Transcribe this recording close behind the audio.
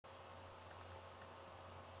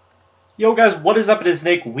Yo guys, what is up? It is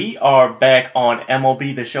Nick. We are back on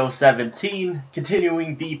MLB The Show 17,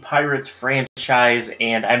 continuing the Pirates franchise,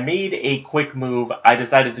 and I made a quick move. I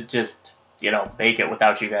decided to just, make it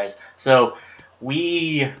without you guys. So,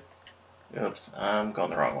 oops, I'm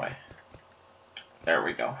going the wrong way. There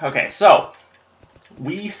we go. Okay, so,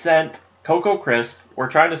 we sent Coco Crisp.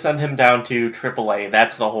 We're trying to send him down to AAA.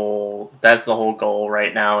 That's the whole goal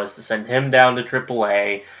right now, is to send him down to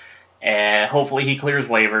AAA. And hopefully he clears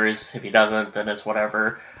waivers. If he doesn't, then it's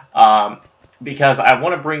whatever. Because I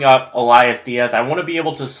want to bring up Elias Diaz. I want to be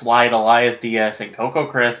able to slide Elias Diaz and Coco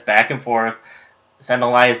Crisp back and forth. Send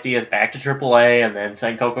Elias Diaz back to AAA, and then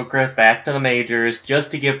send Coco Crisp back to the majors, just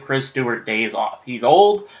to give Chris Stewart days off. He's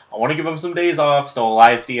old. I want to give him some days off, so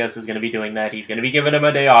Elias Diaz is going to be doing that. He's going to be giving him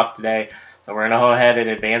a day off today. So we're going to go ahead and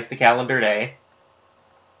advance the calendar day.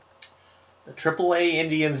 The AAA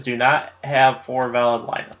Indians do not have 4 valid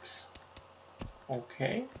lineups.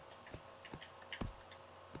 Okay.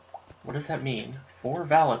 What does that mean? 4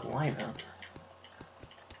 valid lineups?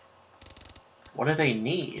 What do they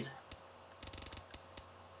need?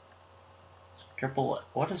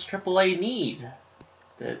 What does AAA need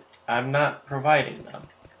that I'm not providing them?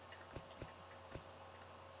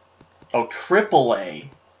 Oh, AAA.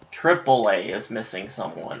 AAA is missing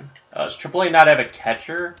someone. Does AAA not have a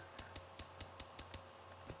catcher?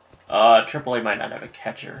 AAA might not have a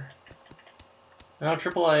catcher. No,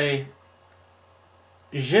 AAA...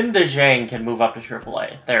 Jin De Zhang can move up to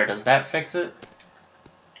AAA. There, does that fix it?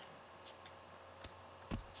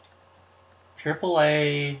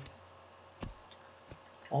 AAA...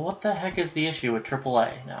 Well, what the heck is the issue with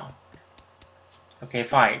AAA now? Okay,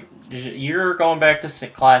 fine. You're going back to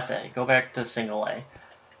Class A. Go back to Single A.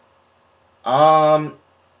 Oh,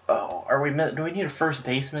 do we need a first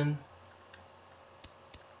baseman?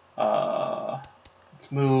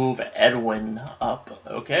 Let's move Edwin up.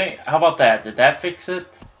 Okay, how about that? Did that fix it?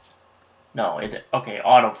 No, okay,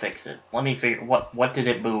 auto fix it. Let me figure what did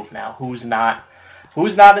it move now? Who's not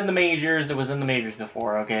in the majors? It was in the majors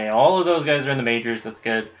before. Okay, all of those guys are in the majors. That's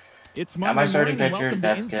good. It's got my starting pitchers.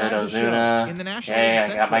 That's good. Ozuna. Okay,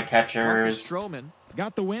 I got my catchers.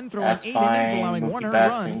 Got the win, throwing That's 8 fine. innings, allowing Mookie 1 earned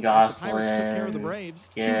Betts run. and The Pirates took care of the Gosselin. Braves,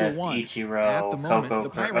 Gift, 2-1. Ichiro, Coco.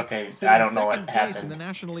 Okay, sit I in don't know what second place in happened. the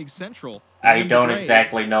National League Central. I don't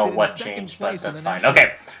exactly know what changed, but that's fine.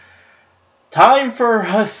 Okay. Time for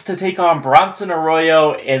us to take on Bronson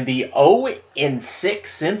Arroyo and the 0-6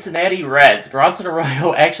 Cincinnati Reds. Bronson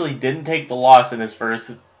Arroyo actually didn't take the loss in his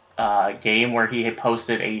first game, where he had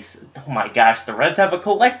posted oh my gosh, the Reds have a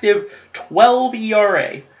collective 12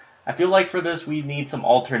 ERA. I feel like for this we need some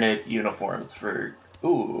alternate uniforms for,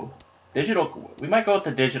 digital. We might go with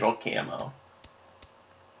the digital camo.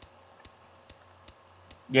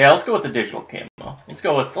 Yeah, let's go with the digital camo.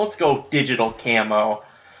 Let's go digital camo.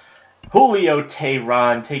 Julio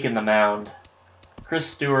Teherans taking the mound. Chris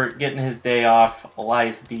Stewart getting his day off.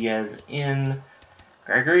 Elias Diaz in.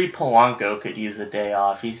 Gregory Polanco could use a day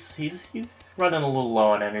off. He's running a little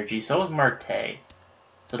low on energy. So is Marte.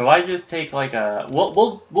 So do I just take like a...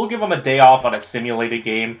 We'll give him a day off on a simulated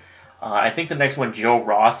game. I think the next one Joe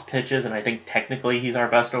Ross pitches, and I think technically he's our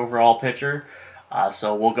best overall pitcher.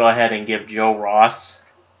 So we'll go ahead and give Joe Ross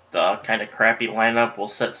the kind of crappy lineup. We'll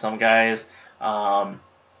set some guys.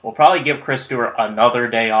 We'll probably give Chris Stewart another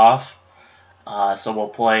day off. So we'll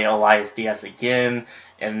play Elias Diaz again.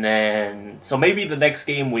 And then, so maybe the next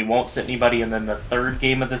game we won't set anybody. And then the third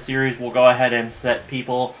game of the series, we'll go ahead and set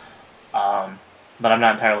people. But I'm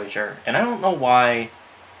not entirely sure. And I don't know why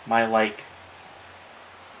my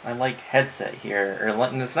headset here, or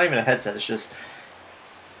it's not even a headset, it's just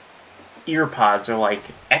ear pods are like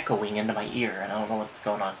echoing into my ear, and I don't know what's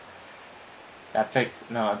going on. That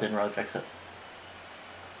fixed? No, it didn't really fix it.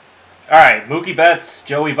 Alright, Mookie Betts,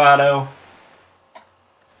 Joey Votto.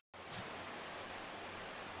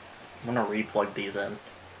 I'm gonna replug these in.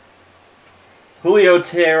 Julio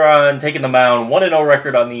Teherans taking the mound, 1-0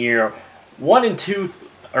 record on the year.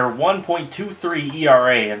 1.23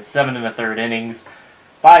 ERA and 7 1/3 innings,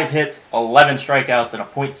 5 hits, 11 strikeouts, and a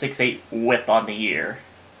 .68 WHIP on the year.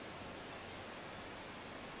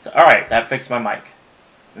 So, all right, that fixed my mic.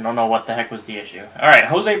 I don't know what the heck was the issue. All right,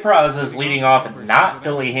 Jose Peraza is leading off, and not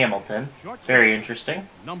Billy Hamilton. Very interesting.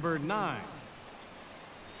 Number 9.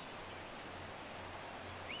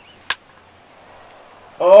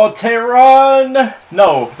 Oh, Teheran!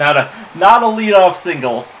 No, not a leadoff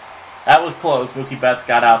single. That was close. Mookie Betts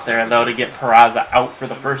got out there, though, to get Peraza out for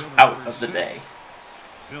the first out of the day.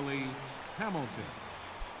 Billy Hamilton.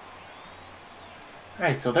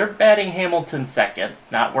 Alright, so they're batting Hamilton second.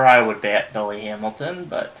 Not where I would bat Billy Hamilton,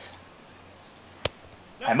 but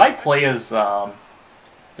I might play as, to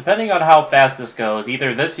depending on how fast this goes,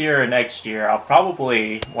 either this year or next year, I'll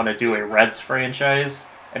probably want to do a Reds franchise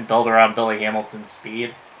and build around Billy Hamilton's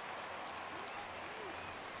speed.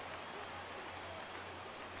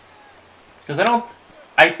 Because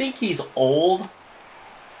I think he's old,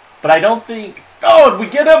 but I don't think... Oh, did we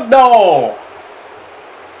get him? No!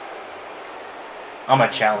 I'm going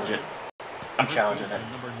to challenge it. I'm challenging it.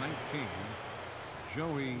 Number 19,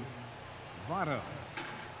 Joey Votto.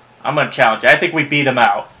 I'm going to challenge it. I think we beat him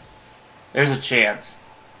out. There's a chance.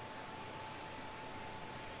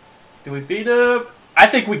 Do we beat him? I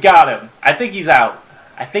think we got him. I think he's out.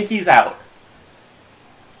 I think he's out.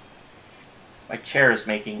 My chair is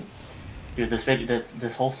making... Dude,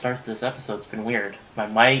 this whole start to this episode's been weird. My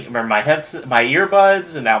mic, or my headset, my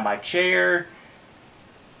earbuds, and now my chair.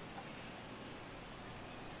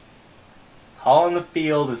 Call on the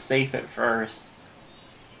field is safe at first.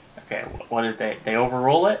 Okay, what did they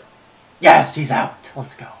overrule it? Yes, he's out.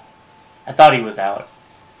 Let's go. I thought he was out.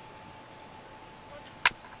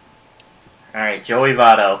 Alright, Joey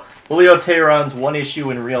Votto. Julio Teherans' one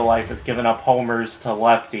issue in real life is giving up homers to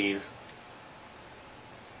lefties.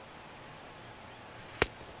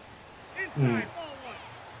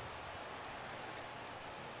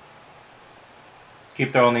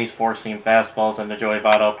 Keep throwing these four-seam fastballs into Joey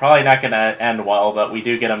Votto. Probably not going to end well, but we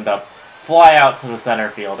do get him to fly out to the center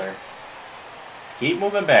fielder. Keep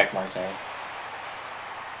moving back, Marte.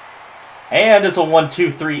 And it's a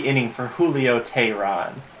 1-2-3 inning for Julio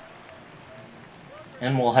Teheran.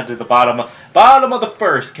 And we'll head to the bottom of the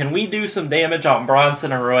first. Can we do some damage on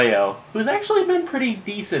Bronson Arroyo, who's actually been pretty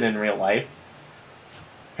decent in real life?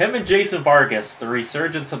 Him and Jason Vargas, the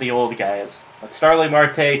resurgence of the old guys. But Starling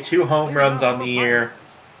Marte, 2 home runs on the year.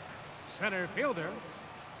 Center fielder,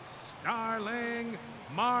 Starling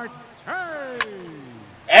Marte.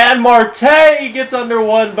 And Marte gets under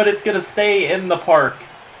 1, but it's going to stay in the park.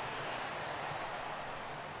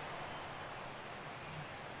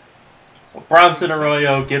 So Bronson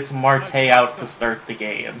Arroyo gets Marte out to start the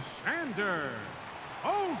game. Sander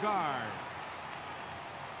Bogart.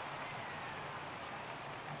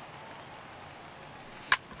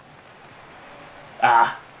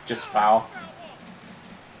 Ah, just foul.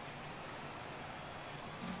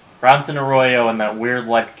 Bronson Arroyo and that weird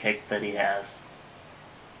leg kick that he has.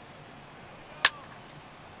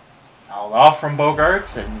 Fouled off from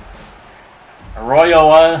Bogarts, and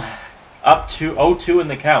Arroyo up to 0-2 in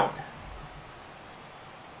the count.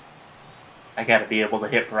 I gotta be able to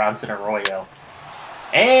hit Bronson Arroyo.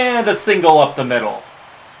 And a single up the middle.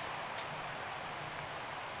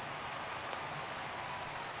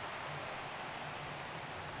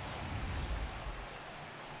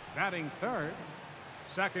 Batting third,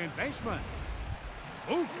 second baseman,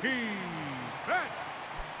 Mookie Betts.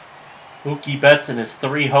 Mookie Betts and his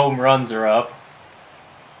 3 home runs are up.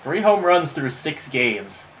 3 home runs through 6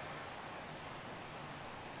 games.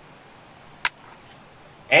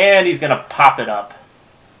 And he's going to pop it up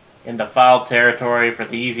into foul territory for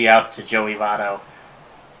the easy out to Joey Votto.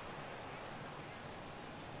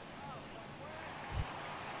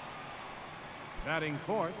 Batting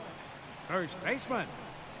fourth, first baseman,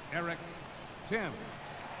 Eric Thames.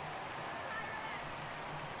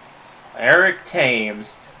 Eric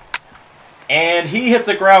Thames. And he hits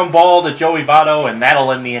a ground ball to Joey Votto, and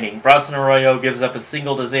that'll end the inning. Bronson Arroyo gives up a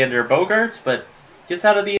single to Xander Bogaerts, but gets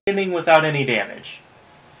out of the inning without any damage.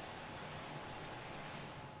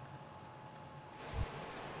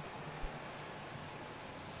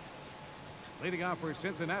 Leading off for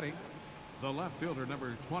Cincinnati, the left fielder,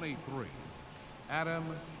 number 23, Adam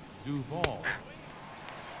Duvall.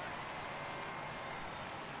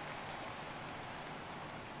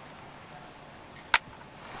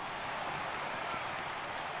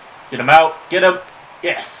 Get him out. Get him.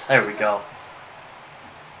 Yes, there we go.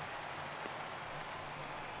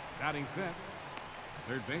 Batting fifth,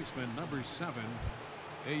 third baseman, number 7,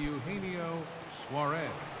 Eugenio Suarez.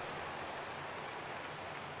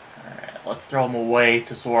 Alright, let's throw him away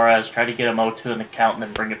to Suarez. Try to get him 0-2 in the count and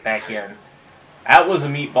then bring it back in. That was a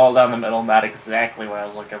meatball down the middle, not exactly what I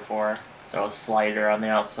was looking for. So a slider on the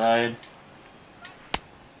outside.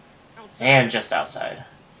 And just outside.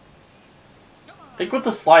 I think with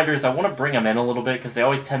the sliders, I want to bring them in a little bit because they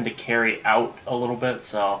always tend to carry out a little bit.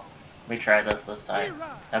 So let me try this time.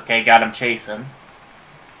 Okay, got him chasing.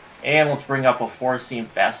 And let's bring up a 4-seam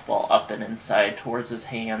fastball up and inside towards his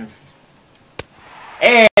hands.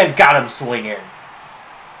 And got him swinging.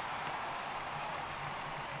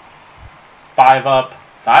 5 up,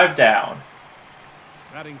 5 down.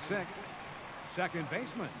 Batting sixth, second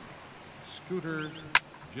baseman, Scooter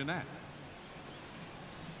Gennett.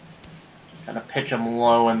 Gonna pitch him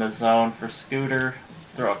low in the zone for Scooter.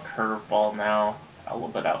 throw a curveball now. A little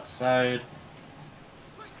bit outside.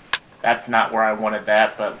 That's not where I wanted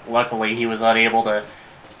that, but luckily he was unable to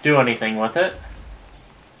do anything with it.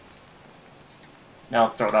 Now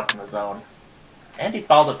let's throw it up in the zone. And he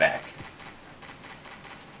fouled it back.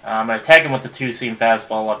 I'm gonna tag him with the two-seam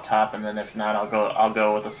fastball up top, and then if not, I'll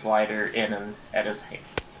go with a slider in and at his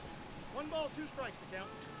hands. 1 ball, 2 strikes to count.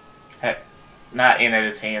 Heck, not in at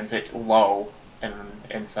his hands, it's low and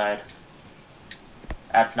inside.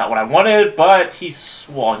 That's not what I wanted, but he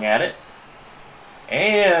swung at it.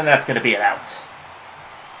 And that's gonna be an out.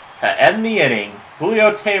 To end the inning,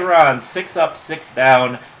 Julio Teherans 6 up, 6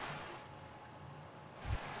 down.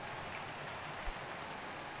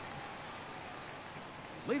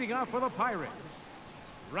 Leading off for the Pirates,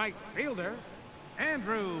 right fielder,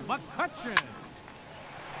 Andrew McCutcheon.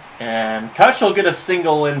 And Kush will get a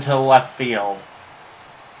single into left field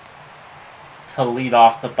to lead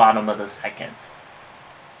off the bottom of the second.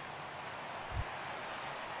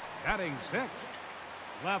 Batting 6th,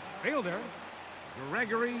 left fielder,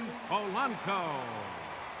 Gregory Polanco.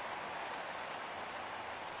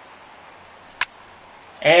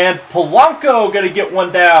 And Polanco gonna get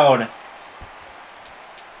one down.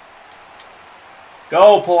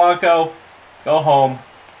 Go, Polanco. Go home.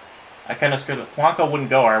 I kind of screwed it. Polanco wouldn't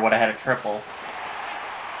go or I would have had a triple.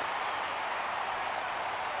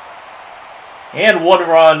 And 1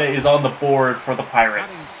 run is on the board for the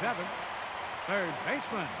Pirates. Batting 7th, third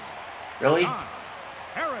baseman, Really?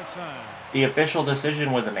 Harrison. The official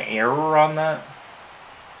decision was an error on that?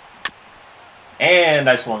 And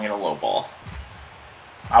I swung in a low ball.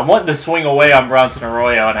 I wanted to swing away on Bronson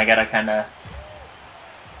Arroyo, and I gotta kind of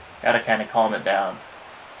calm it down.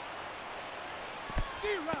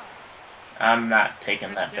 I'm not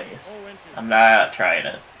taking that base. I'm not trying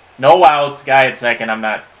it. No outs, guy at second. I'm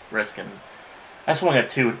not risking. I swung at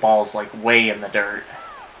 2 balls like way in the dirt.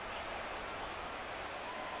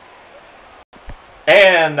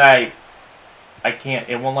 And I can't,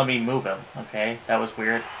 it won't let me move him. Okay, that was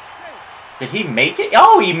weird. Did he make it?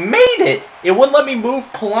 Oh, he made it! It wouldn't let me move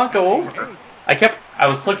Polanco over. I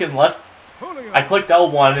was clicking left. I clicked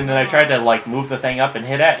L1 and then I tried to like move the thing up and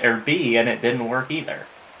hit at or B and it didn't work either.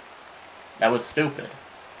 That was stupid.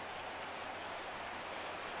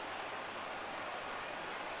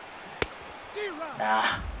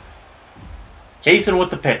 Nah. Jason with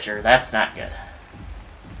the pitcher. That's not good.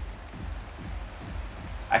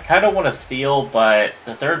 I kind of want to steal, but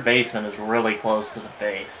the third baseman is really close to the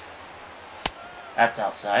base. That's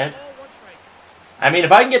outside. I mean,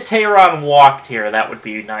 if I can get Teheran walked here, that would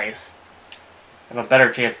be nice. I have a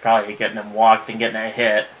better chance probably of getting him walked than getting a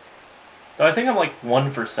hit. Though I think I'm like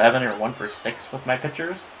 1 for 7 or 1 for 6 with my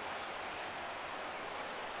pitchers.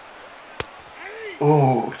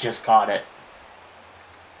 Ooh, just caught it.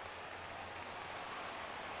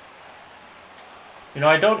 You know,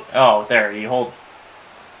 I don't... Oh, there, you hold...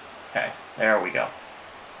 Okay, there we go.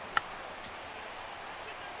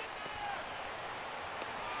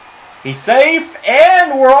 He's safe,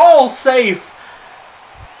 and we're all safe!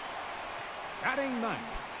 Batting 9th,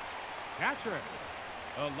 catcher,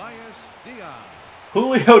 Elias Diaz.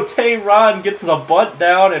 Julio Teheran gets the bunt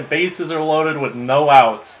down, and bases are loaded with no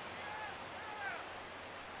outs.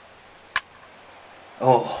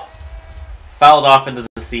 Oh. Fouled off into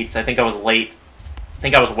the seats. I think I was late. I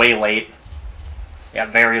think I was way late. Yeah,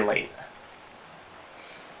 very late.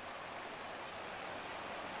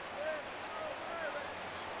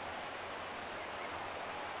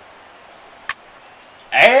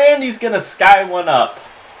 And he's gonna sky one up.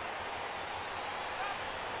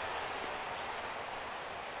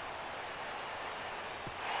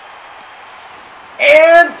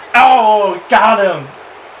 And, oh, got him.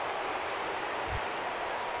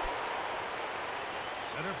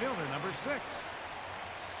 Center fielder, number 6,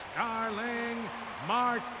 Starling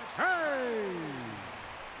Marte.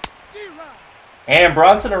 And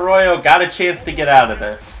Bronson Arroyo got a chance to get out of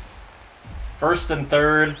this. First and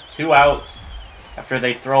third, 2 outs after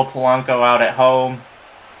they throw Polanco out at home.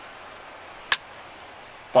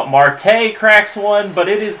 But Marte cracks one, but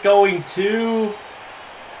it is going to...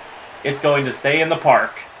 It's going to stay in the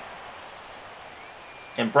park.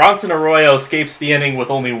 And Bronson Arroyo escapes the inning with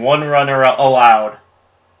only 1 runner allowed.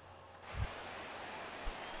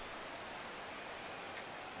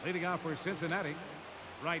 Leading off for Cincinnati,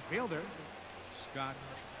 right fielder, Scott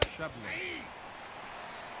Shovlin.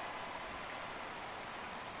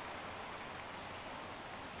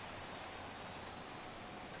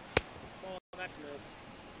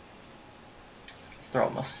 Let's throw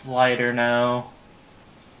him a slider now.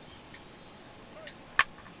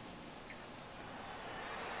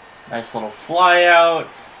 Nice little fly out.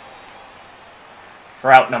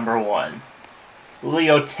 for out number 1.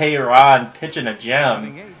 Julio Teheran pitching a gem.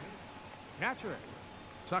 Batting 8. Catcher,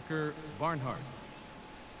 Tucker Barnhart.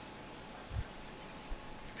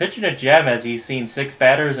 Pitching a gem as he's seen 6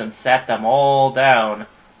 batters and sat them all down.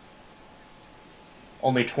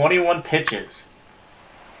 Only 21 pitches.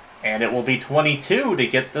 And it will be 22 to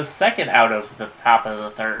get the second out of the top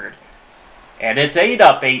of the 3rd. And it's 8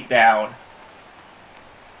 up, 8 down.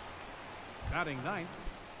 Batting 9th.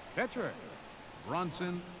 Pitcher,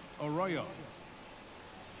 Bronson Arroyo.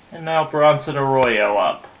 And now Bronson Arroyo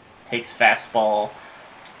up. Takes fastball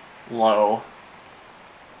low.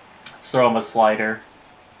 Throw him a slider.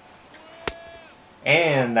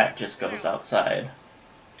 And that just goes outside.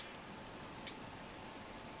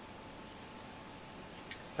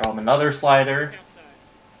 Throw him another slider.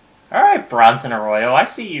 Alright, Bronson Arroyo, I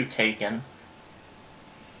see you taking.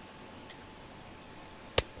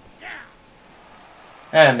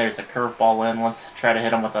 And there's a curveball in. Let's try to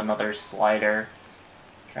hit him with another slider.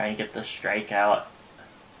 Try and get the strikeout.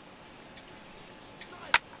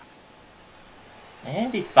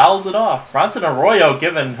 And he fouls it off. Bronson Arroyo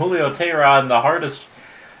giving Julio Teheran the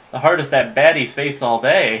hardest at bat he's faced all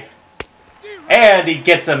day. And he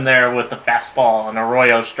gets him there with the fastball, and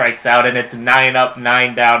Arroyo strikes out, and it's 9 up,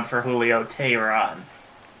 9 down for Julio Teheran.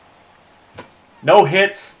 No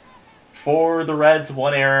hits for the Reds,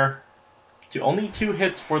 1 error. Only 2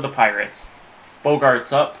 hits for the Pirates.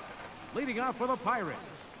 Bogart's up. Leading off for the Pirates,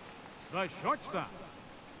 the shortstop,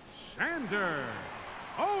 Sander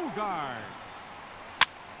Bogart.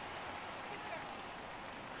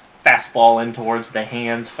 Fastball in towards the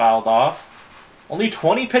hands, fouled off. Only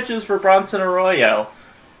 20 pitches for Bronson Arroyo.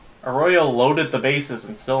 Arroyo loaded the bases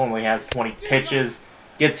and still only has 20 pitches.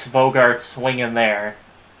 Gets Bogart swinging there.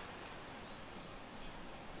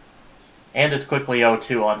 And it's quickly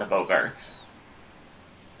 0-2 on the Bogarts.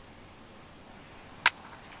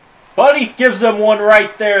 But he gives them one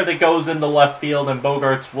right there that goes into left field, and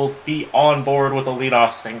Bogarts will be on board with a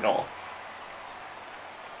leadoff single.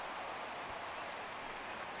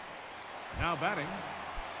 Now batting,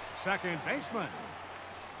 second baseman,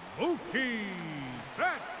 Mookie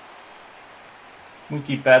Betts.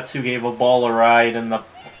 Mookie Betts, who gave a ball a ride in the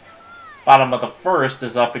bottom of the 1st,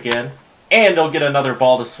 is up again. And he'll get another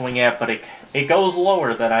ball to swing at, but it goes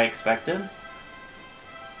lower than I expected.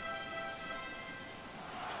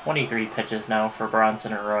 23 pitches now for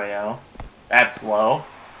Bronson Arroyo. That's low.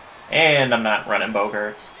 And I'm not running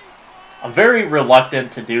Bogarts. I'm very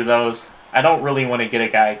reluctant to do those. I don't really want to get a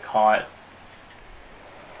guy caught.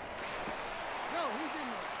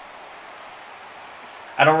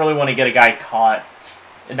 I don't really want to get a guy caught.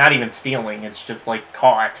 Not even stealing, it's just like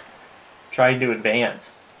caught. Trying to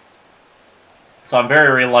advance. So I'm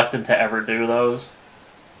very reluctant to ever do those.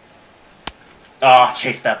 Oh,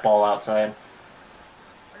 chase that ball outside.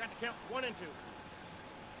 I got to count 1 and 2.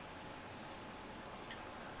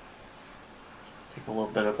 Take a little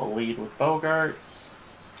bit of a lead with Bogarts.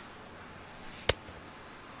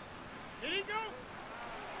 Did he go?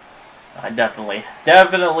 I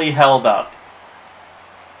definitely held up.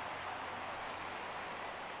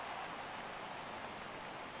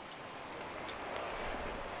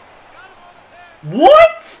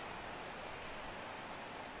 What?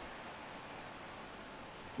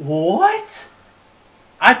 What?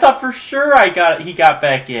 I thought for sure he got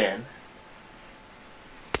back in.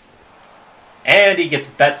 And he gets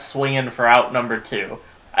Betts swinging for out number 2.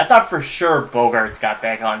 I thought for sure Bogarts got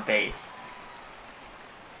back on base.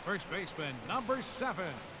 First baseman, number 7,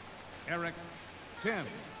 Eric Tim.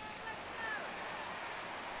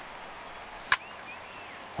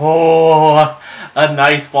 Oh, a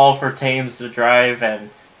nice ball for Thames to drive and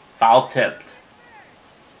foul tipped.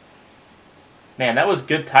 Man, that was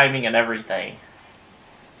good timing and everything.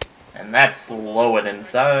 And that's low and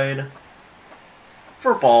inside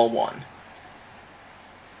for ball 1.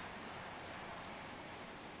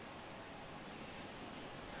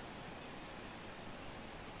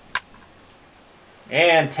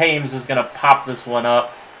 And Thames is going to pop this one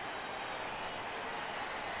up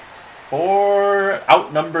for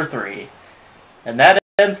out number 3. And that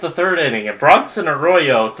ends the 3rd inning. And Bronson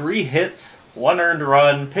Arroyo, 3 hits, 1 earned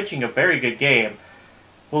run, pitching a very good game.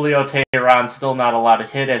 Julio Teheran still not allowed to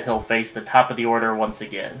hit as he'll face the top of the order once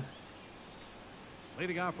again.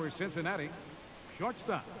 Leading off for Cincinnati,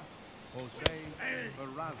 shortstop, Jose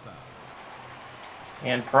Peraza.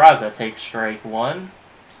 And Peraza takes strike 1.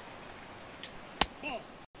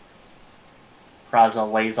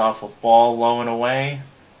 Peraza lays off a ball low and away.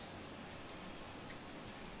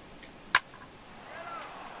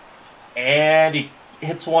 And he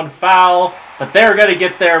hits one foul, but they're going to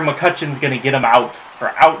get there. McCutcheon's going to get him out for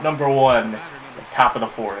out number 1. The top of the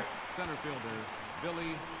fourth. Center fielder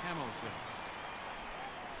Billy Hamilton.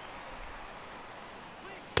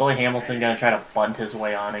 Billy Hamilton gonna try to bunt his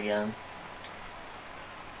way on again.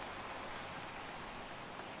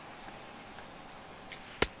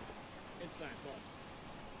 Inside ball.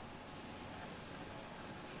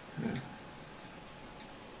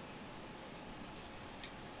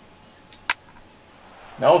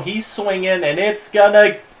 No, he's swinging, and it's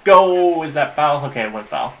gonna go. Is that foul? Okay, it went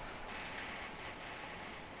foul.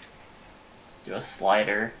 Do a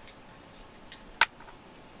slider.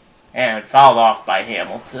 And fouled off by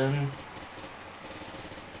Hamilton.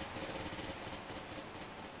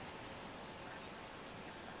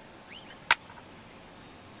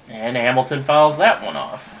 And Hamilton fouls that one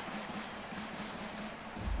off.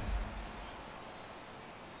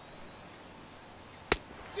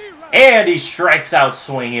 And he strikes out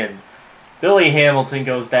swinging. Billy Hamilton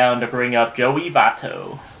goes down to bring up Joey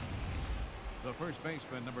Votto. The first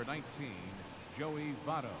baseman, number 19, Joey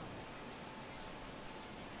Votto.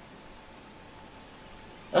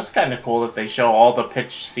 That's kind of cool that they show all the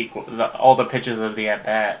all the pitches of the at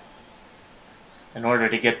bat in order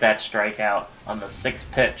to get that strikeout on the sixth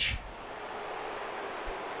pitch.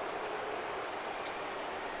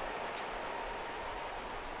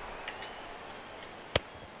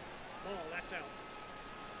 Ball, that's out.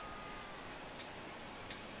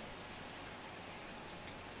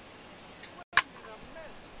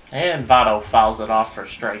 And Votto fouls it off for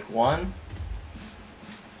strike one.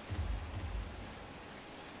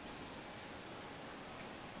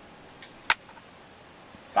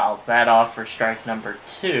 Fouls that off for strike number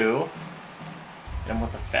two. And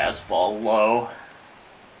with the fastball low.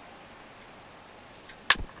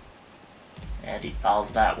 And he fouls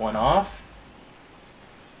that one off.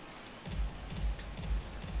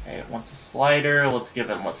 Okay, it wants a slider. Let's give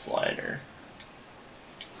him a slider.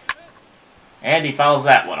 And he fouls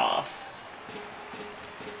that one off.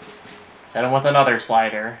 Set him with another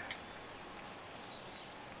slider.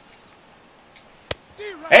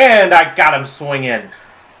 And I got him swinging.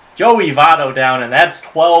 Joey Votto down, and that's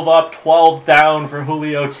 12 up, 12 down for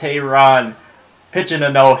Julio Teheran, pitching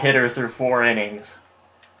a no-hitter through 4 innings.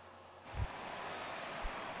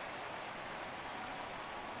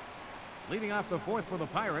 Leading off the fourth for the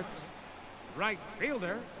Pirates, right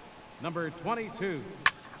fielder, number 22.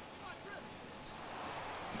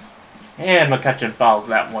 And McCutchen fouls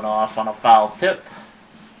that one off on a foul tip.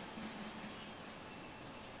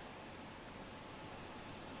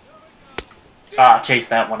 Chase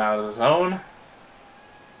that one out of the zone.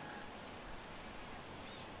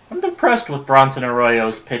 I'm impressed with Bronson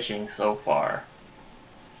Arroyo's pitching so far.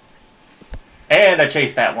 And I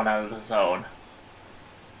chased that one out of the zone.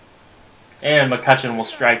 And McCutchen will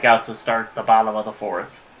strike out to start the bottom of the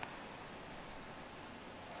fourth.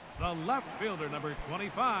 The left fielder, number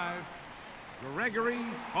 25, Gregory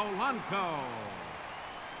Polanco.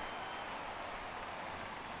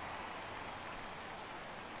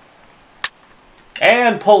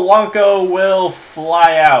 And Polanco will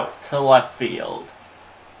fly out to left field.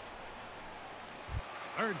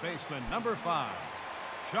 Third baseman, number 5,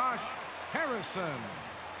 Josh Harrison.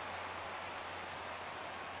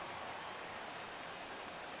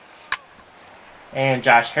 And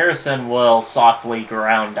Josh Harrison will softly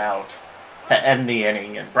ground out to end the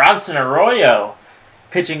inning. And Bronson Arroyo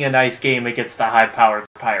pitching a nice game against the high-powered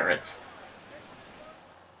Pirates.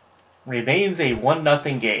 Remains a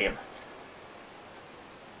 1-0 game.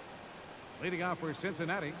 Leading off for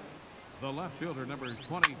Cincinnati, the left fielder, number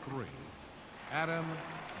 23, Adam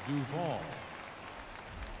Duvall.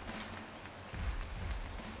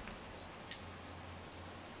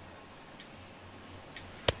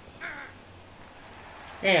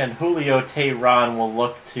 And Julio Teheran will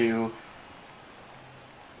look to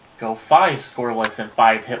go 5 scoreless and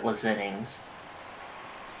 5 hitless innings.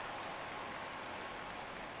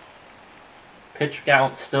 Pitch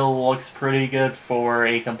count still looks pretty good for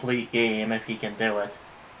a complete game if he can do it.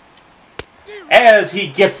 As he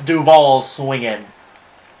gets Duvall swinging.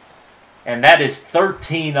 And that is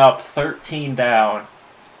 13 up, 13 down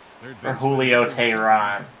for Julio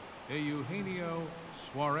Teheran. Eugenio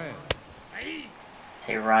Suarez.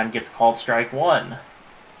 Teheran gets called strike 1.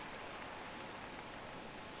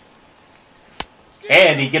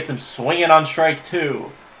 And he gets him swinging on strike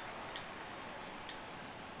 2.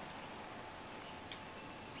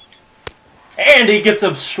 And he gets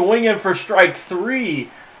him swinging for strike 3.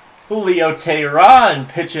 Julio Teheran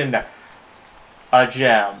pitching a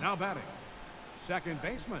gem. Now batting, second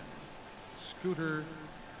baseman, Scooter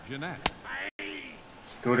Gennett.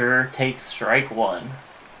 Scooter takes strike 1.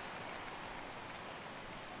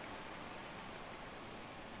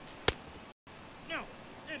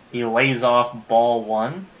 He lays off ball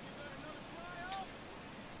 1.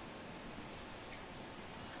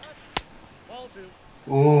 Ball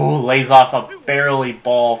 2. Ooh, lays off a barely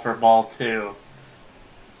ball for ball 2.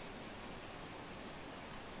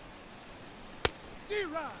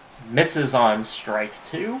 D-Rod. Misses on strike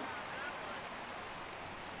 2.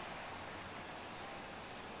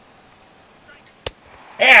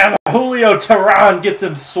 And Julio Teheran gets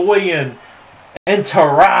him swinging. And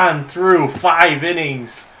Teheran threw 5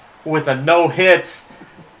 innings with a no-hits.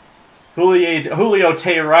 Julio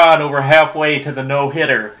Teheran over halfway to the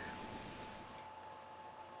no-hitter.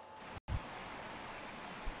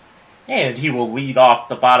 And he will lead off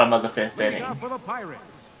the bottom of the 5th Leading inning. off for the Pirates.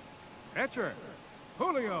 Pitcher,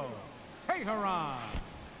 Julio Teheran.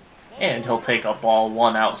 And he'll take a ball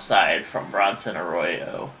 1 outside from Bronson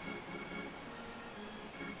Arroyo.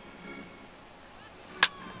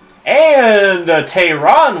 And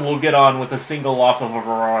Teheran will get on with a single off of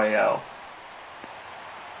Arroyo.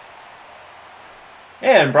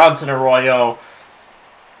 And Bronson Arroyo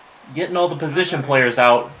getting all the position players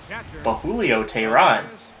out. But Julio Teheran,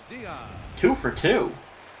 2 for 2.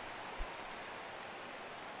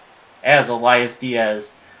 As Elias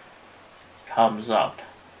Diaz comes up.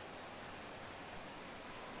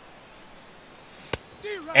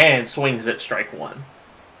 And swings at strike 1.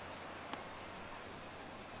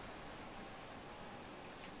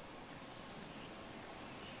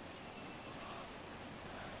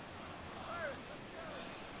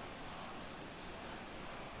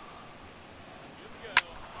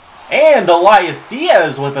 And Elias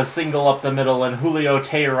Diaz with a single up the middle and Julio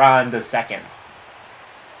Teheran to second.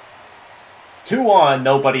 2 on,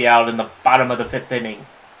 nobody out in the bottom of the 5th inning.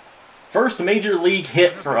 First major league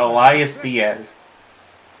hit for Elias Diaz.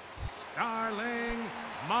 Starling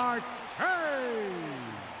Marte.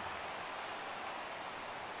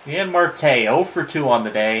 And Marte, 0 for 2 on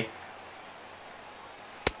the day.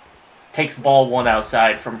 Takes ball 1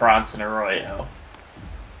 outside from Bronson Arroyo.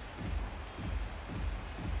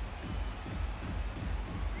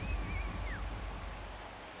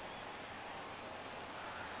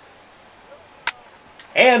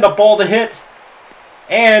 And a ball to hit.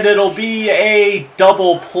 And it'll be a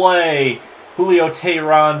double play. Julio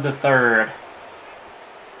Teheran to third.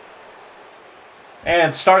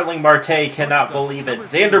 And Starling Marte cannot believe it.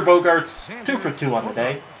 Xander Bogaerts, 2 for 2 on the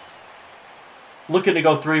day. Looking to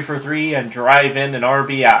go 3 for 3 and drive in an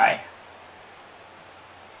RBI.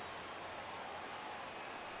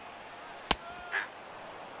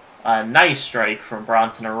 A nice strike from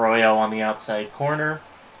Bronson Arroyo on the outside corner.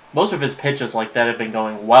 Most of his pitches like that have been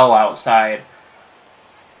going well outside.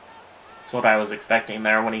 That's what I was expecting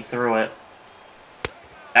there when he threw it.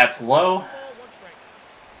 That's low. Ball 1 strike.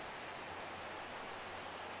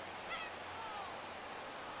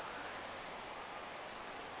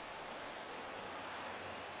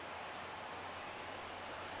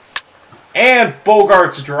 And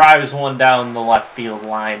Bogaerts drives one down the left field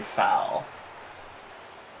line, foul.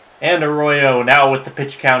 And Arroyo, now with the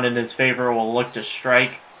pitch count in his favor, will look to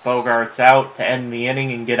strike Bogaerts out to end the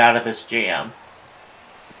inning and get out of this jam.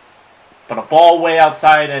 But a ball way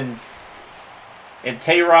outside, and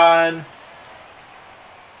Teheran,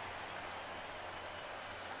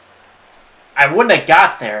 I wouldn't have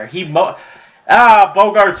got there.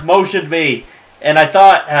 Bogaerts motioned me, and I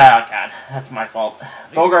thought, God, that's my fault.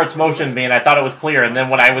 Bogaerts motioned me, and I thought it was clear, and then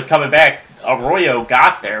when I was coming back, Arroyo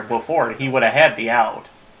got there before he would have had the out.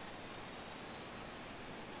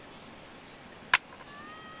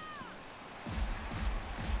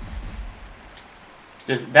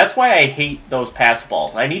 That's why I hate those pass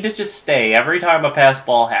balls. I need to just stay every time a pass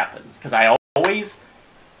ball happens, because I always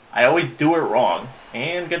do it wrong.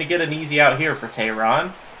 And gonna get an easy out here for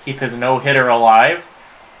Teheran. Keep his no-hitter alive.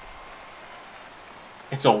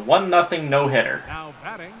 It's a 1-0 no-hitter. Now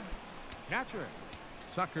batting, catcher,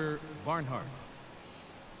 Tucker Barnhart.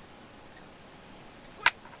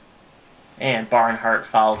 And Barnhart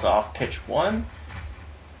fouls off pitch 1.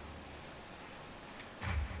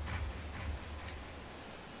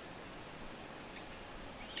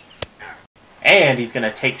 And he's going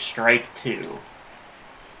to take strike 2.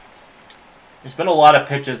 There's been a lot of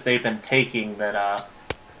pitches they've been taking that,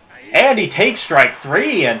 and he takes strike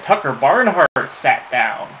 3, and Tucker Barnhart sat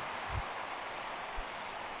down.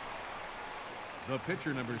 The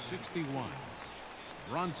pitcher, number 61,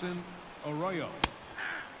 Bronson Arroyo.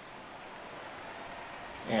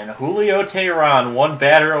 And Julio Teheran, 1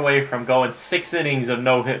 batter away from going 6 innings of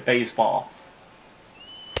no-hit baseball.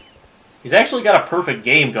 He's actually got a perfect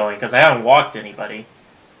game going because I haven't walked anybody.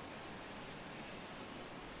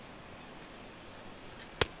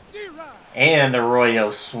 And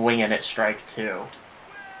Arroyo swinging at strike 2.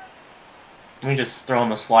 Let me just throw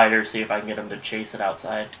him a slider, see if I can get him to chase it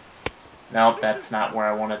outside. Nope, that's not where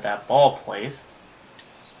I wanted that ball placed.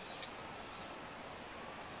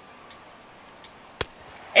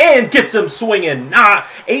 And gets him swinging.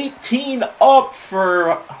 18 up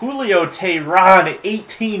for Julio Teheran.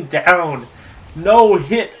 18 down. No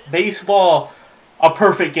hit baseball. A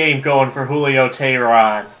perfect game going for Julio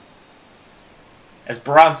Teheran. As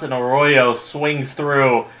Bronson Arroyo swings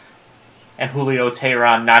through and Julio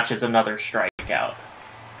Teheran notches another strikeout.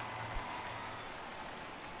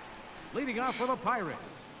 Leading off for the Pirates,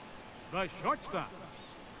 the shortstop,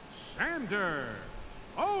 Sander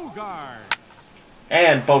Bogart.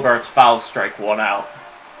 And Bogart's foul strike one out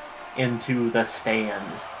into the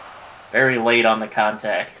stands. Very late on the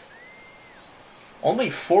contact. Only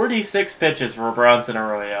 46 pitches for Bronson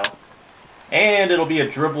Arroyo. And it'll be a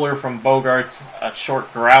dribbler from Bogarts, a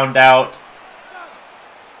short ground out.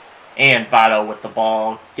 And Votto with the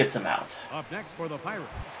ball gets him out. Up next for the Pirates,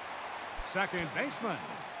 second baseman,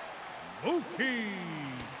 Mookie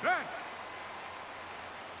Betts.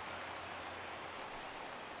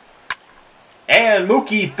 And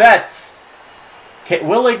Mookie Betts.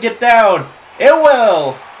 Will it get down? It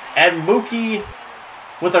will! And Mookie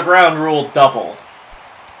with a ground rule double.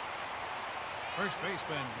 First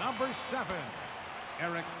baseman, number 7,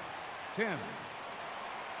 Eric Tim.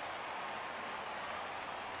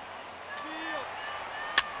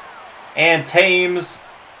 And Thames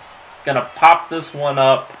is going to pop this one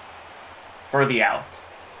up for the out.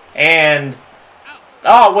 And,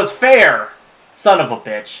 oh, it was fair! Son of a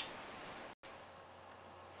bitch.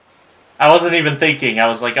 I wasn't even thinking. I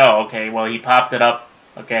was like, oh, okay, well, he popped it up.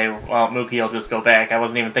 Okay, well, Mookie will just go back. I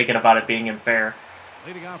wasn't even thinking about it being unfair.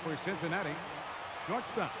 Leading off for Cincinnati,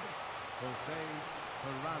 shortstop, Jose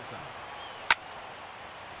Peraza.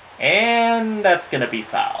 And that's going to be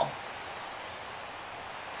foul.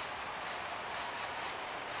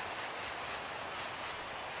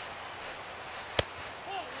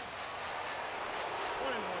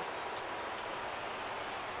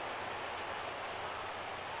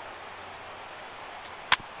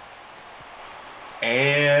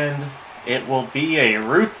 And it will be a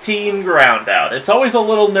routine ground out. It's always a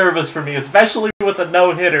little nervous for me, especially with a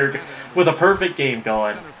no-hitter, with a perfect game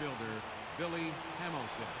going.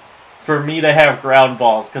 For me to have ground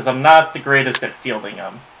balls, because I'm not the greatest at fielding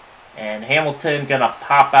them. And Hamilton gonna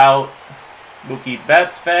pop out. Mookie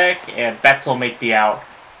Betts back, and Betts will make the out.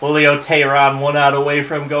 Julio Teheran 1 out away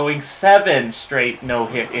from going 7 straight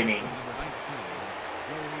no-hit innings.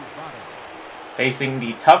 Facing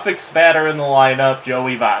the toughest batter in the lineup,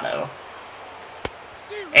 Joey Votto.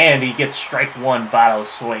 And he gets strike 1, Votto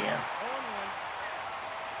swinging.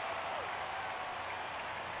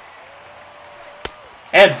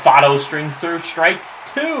 And Votto strings through strike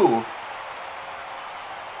 2.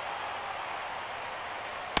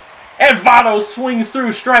 And Votto swings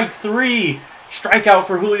through strike 3. Strikeout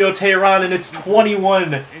for Julio Teheran, and it's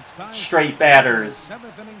 21 straight batters.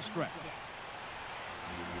 7th inning stretch.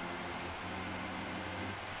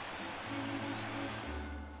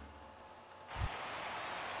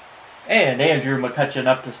 And Andrew McCutcheon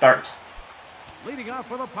up to start. Leading off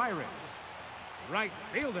for the Pirates, right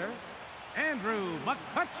fielder, Andrew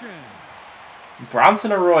McCutcheon.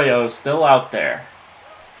 Bronson Arroyo still out there.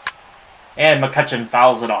 And McCutcheon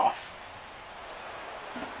fouls it off.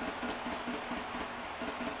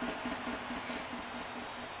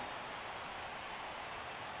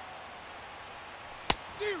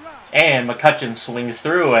 And McCutcheon swings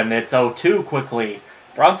through, and it's 0-2 quickly.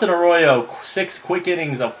 Bronson Arroyo, 6 quick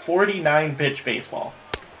innings of 49 pitch baseball.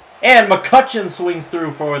 And McCutcheon swings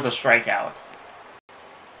through for the strikeout.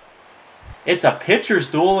 It's a pitcher's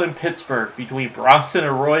duel in Pittsburgh between Bronson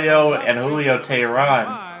Arroyo and Julio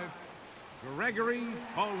Teheran. Gregory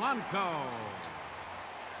Polanco.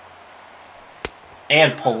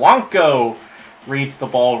 And Polanco reads the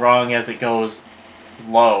ball wrong as it goes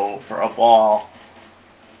low for a ball.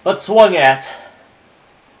 But swung at.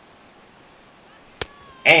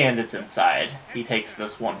 And it's inside. He takes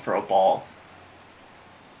this one for a ball.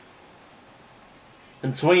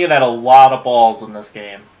 Been swinging at a lot of balls in this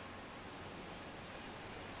game.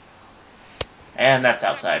 And that's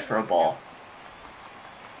outside for a ball.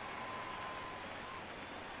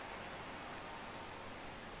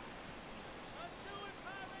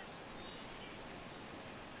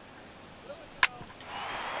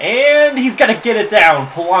 And he's got to get it down.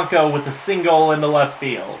 Polanco with a single into left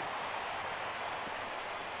field.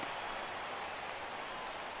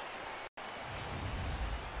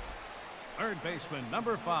 Third baseman,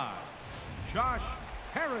 number 5, Josh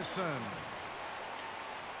Harrison.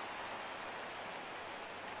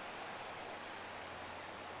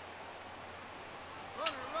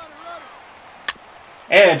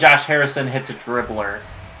 And Josh Harrison hits a dribbler.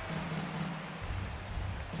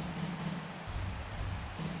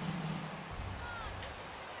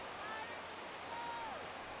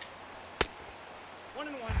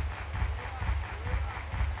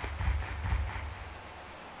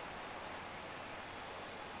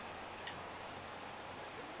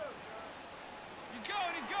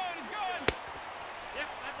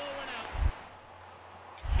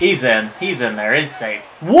 He's in. He's in there. It's safe.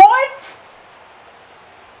 What?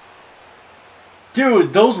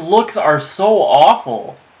 Dude, those looks are so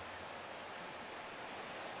awful.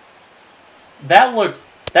 That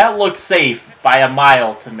looked safe by a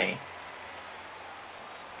mile to me.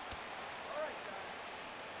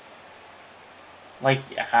 Like,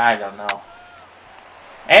 I don't know.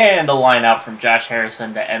 And a line out from Josh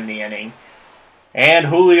Harrison to end the inning. And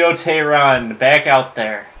Julio Teheran back out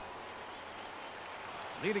there.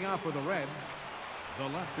 Leading off for the Reds, the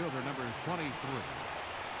left fielder, number 23,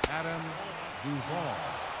 Adam Duvall.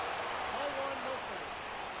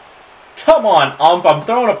 Come on, ump. I'm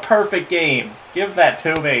throwing a perfect game. Give that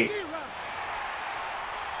to me.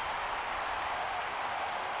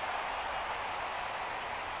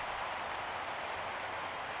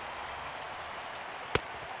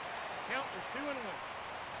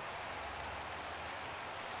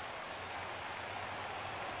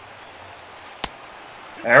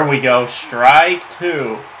 There we go. Strike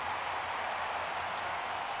two.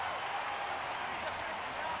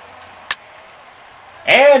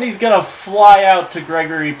 And he's going to fly out to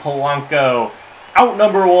Gregory Polanco. Out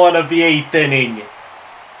number one of the 8th inning.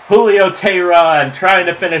 Julio Teheran trying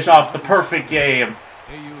to finish off the perfect game.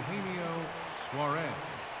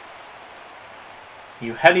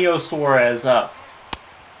 Eugenio Suarez up.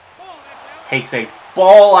 Takes a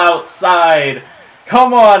ball outside.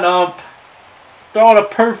 Come on, ump. Throwing a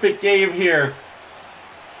perfect game here.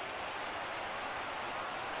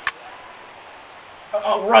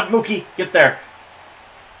 Oh, run, Mookie. Get there.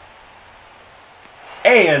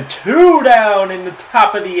 And 2 down in the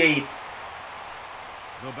top of the 8th.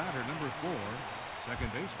 The batter, number 4,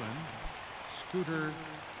 second baseman, Scooter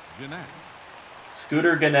Gennett.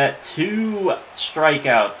 Scooter Gennett, 2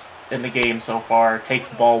 strikeouts in the game so far. Takes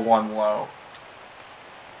ball 1 low.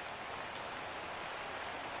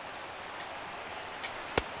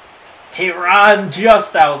 Teheran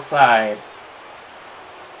just outside.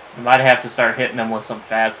 You might have to start hitting them with some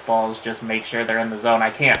fastballs. Just make sure they're in the zone. I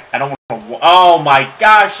don't want to. Oh my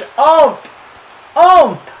gosh. Ump!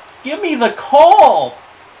 Ump! Give me the call!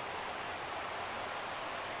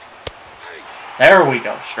 There we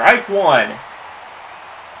go. Strike 1.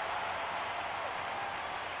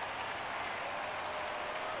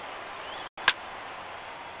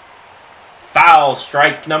 Foul.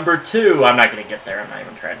 Strike number 2. I'm not going to get there. I'm not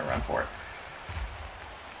even trying to run for it.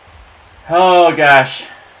 Oh gosh.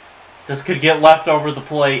 This could get left over the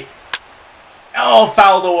plate. Oh,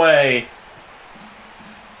 fouled away.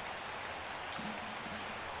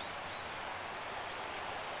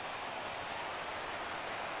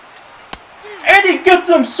 And he gets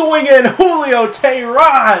him swinging. Julio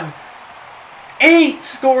Teheran. 8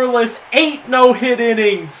 scoreless, 8 no-hit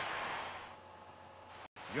innings.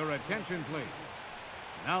 Your attention, please.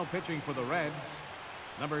 Now pitching for the Reds,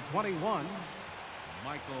 number 21,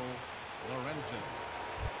 Michael Lorenzen.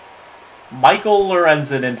 Michael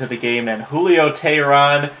Lorenzen into the game, and Julio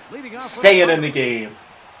Teheran staying in the game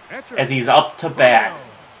as he's up to bat.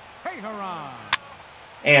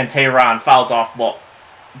 And Teheran fouls off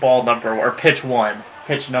pitch 1.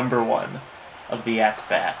 Pitch number 1 of the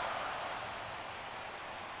at-bat.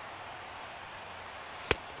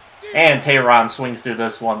 And Teheran swings through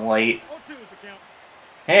this one late.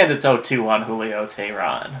 And it's 0-2 on Julio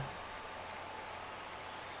Teheran.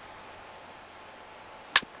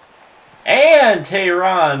 And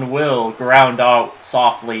Teheran will ground out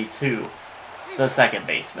softly to the second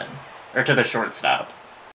baseman. Or to the shortstop.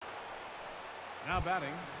 Now batting,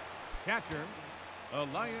 catcher,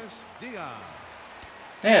 Elias Diaz.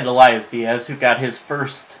 And Elias Diaz, who got his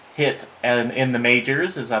first hit in the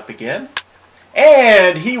majors, is up again.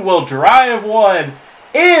 And he will drive one.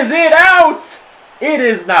 Is it out? It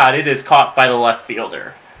is not. It is caught by the left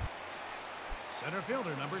fielder. Center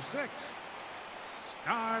fielder, number 6,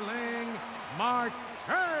 Starling Marte.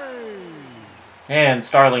 And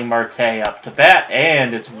Starling Marte up to bat,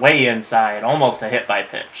 and it's way inside. Almost a hit by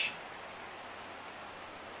pitch.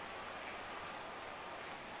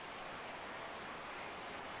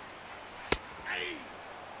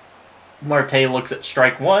 Marte looks at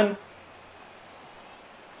strike 1.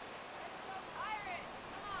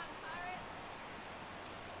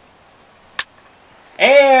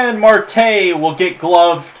 And Marte will get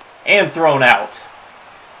gloved and thrown out.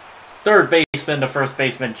 third baseman to first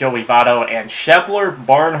baseman Joey Votto, and Schebler,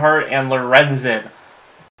 Barnhart, and Lorenzen.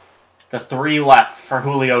 The three left for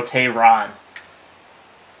Julio Teheran.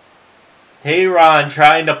 Teheran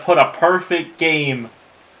trying to put a perfect game.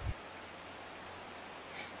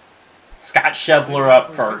 Scott Schebler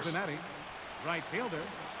up first. Right fielder,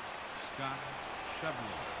 Scott Schebler.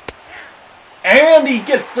 And he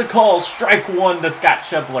gets the call. Strike one to Scott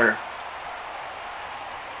Schebler.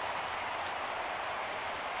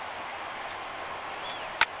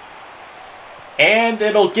 And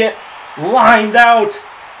it'll get lined out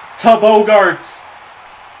to Bogarts.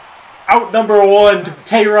 Out number one,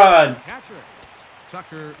 Teheran. Catcher,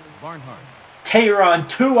 Tucker Barnhart. Teheran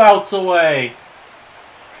 2 outs away.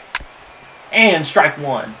 And strike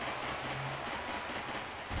one.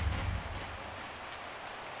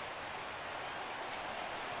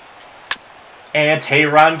 And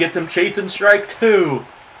Teheran gets him chasing strike two.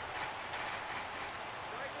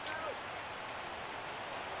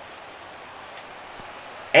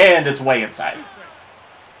 And it's way inside.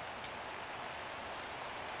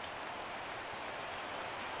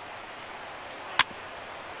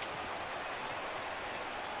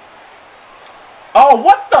 Oh,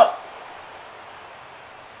 what the?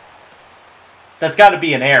 That's got to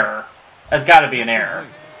be an error. That's got to be an error.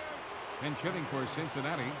 Pinch hitting for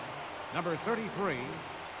Cincinnati, number 33,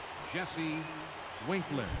 Jesse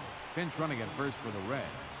Winkler. Pinch running at first for the Reds.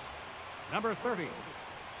 Number 30,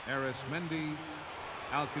 Arismendi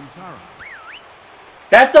Alcantara.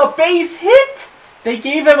 That's a base hit! They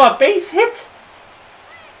gave him a base hit?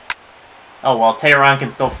 Oh well, Teheran can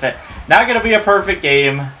still fit. Not going to be a perfect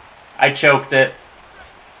game. I choked it.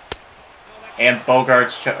 And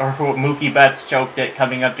Bogarts, or Mookie Betts choked it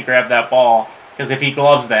coming up to grab that ball. Because if he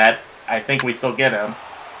gloves that, I think we still get him.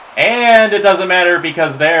 And it doesn't matter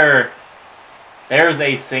because there's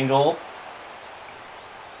a single.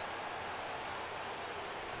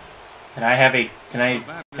 Can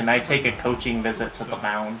I take a coaching visit to the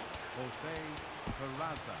mound?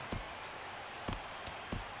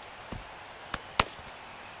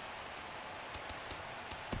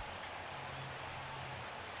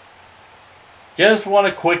 Just want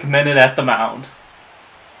a quick minute at the mound.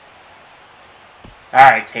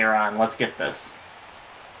 Alright, Teheran, let's get this.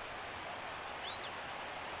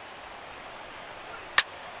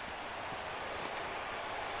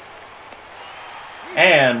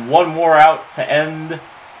 And one more out to end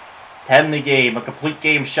the game. A complete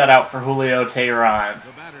game shutout for Julio Teheran.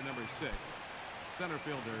 The batter, number 6, center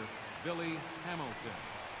fielder Billy Hamilton.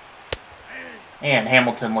 And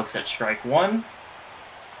Hamilton looks at strike one.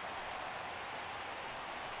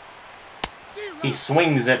 He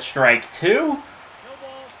swings at strike two. No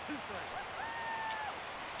balls, 2 strikes.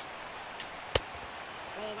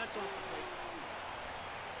 Oh, that's off the plate.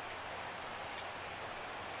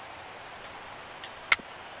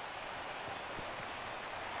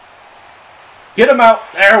 Get him out.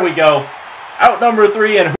 There we go. Out number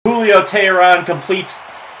 3, and Julio Teheran completes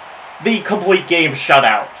the complete game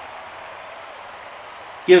shutout.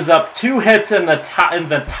 Gives up 2 hits in the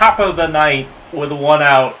top of the ninth with 1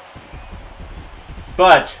 out.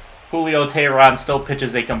 But Julio Teheran still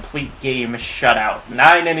pitches a complete game shutout.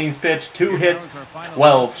 9 innings pitched, 2 hits,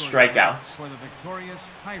 12 strikeouts. For the victorious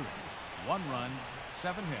Pirates, 1 run,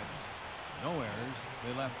 7 hits, no errors.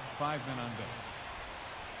 They left 5 men on base.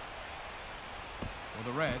 For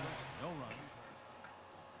the Reds, no runs.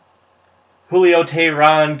 Julio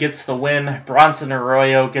Teheran gets the win. Bronson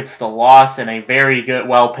Arroyo gets the loss in a very good,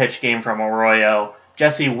 well-pitched game from Arroyo.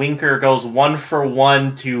 Jesse Winker goes 1 for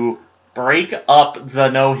 1 to break up the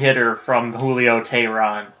no-hitter from Julio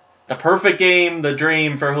Teheran. The perfect game, the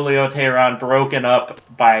dream for Julio Teheran, broken up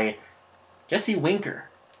by Jesse Winker.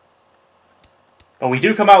 But we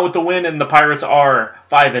do come out with the win, and the Pirates are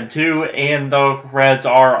 5-2, and the Reds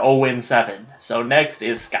are 0-7. So next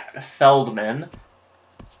is Scott Feldman.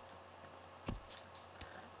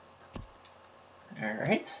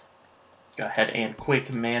 Alright. Go ahead and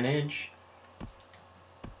quick manage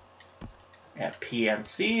at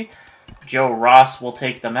PNC. Joe Ross will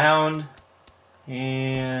take the mound.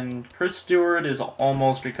 And Chris Stewart is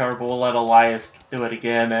almost recoverable. We'll let Elias do it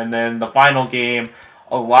again. And then the final game,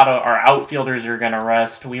 a lot of our outfielders are going to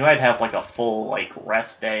rest. We might have like a full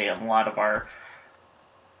rest day. And a lot of our...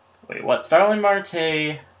 Wait, what? Starling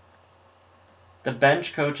Marte... The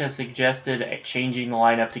bench coach has suggested changing the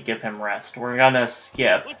lineup to give him rest. We're going to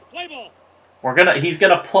skip. Let's play ball. He's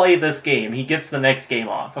going to play this game. He gets the next game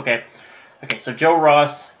off. Okay. Okay, so Joe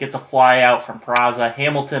Ross gets a fly out from Peraza.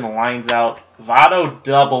 Hamilton lines out. Votto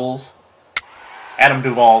doubles. Adam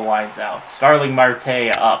Duvall lines out. Starling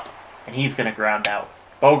Marte up. And he's going to ground out.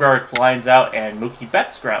 Bogarts lines out, and Mookie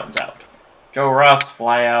Betts grounds out. Joe Ross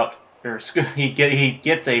fly out, or he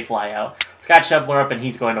gets a fly out. Scott Schebler up, and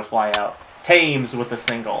he's going to fly out. Thames with a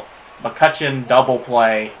single. McCutchen double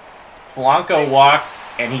play. Polanco walked,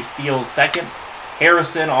 and he steals second.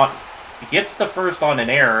 Harrison gets the first on an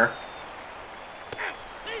error.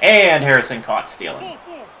 And Harrison caught stealing.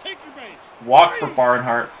 Walk for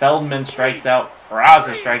Barnhart. Feldman strikes out.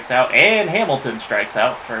 Peraza strikes out. And Hamilton strikes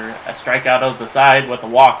out for a strikeout of the side with a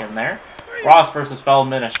walk in there. Ross versus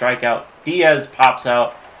Feldman, a strikeout. Diaz pops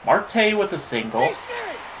out. Marte with a single.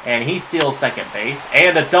 And he steals second base.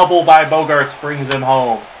 And a double by Bogarts brings him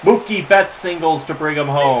home. Mookie Betts singles to bring him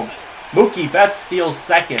home. Mookie Betts steals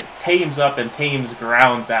second. Thames up, and Thames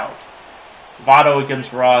grounds out. Votto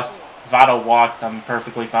against Ross. Votto walks. I'm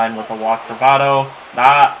perfectly fine with a walk for Votto.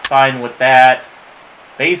 Not fine with that.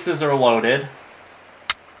 Bases are loaded.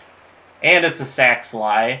 And it's a sac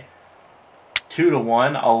fly. It's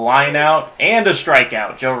 2-1. A line out and a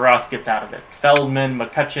strikeout. Joe Ross gets out of it. Feldman,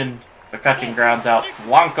 McCutchen grounds out.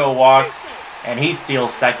 Polanco walks. And he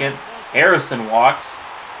steals second. Harrison walks.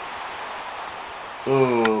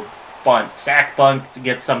 Ooh. Bunt. Sac bunt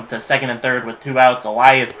gets some to second and third with 2 outs.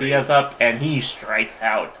 Elias Diaz up. And he strikes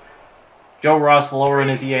out. Joe Ross lowering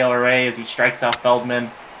his ERA as he strikes out Feldman.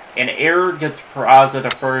 An error gets Peraza to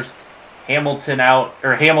first. Hamilton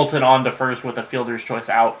on to first with a fielder's choice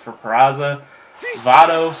out for Peraza.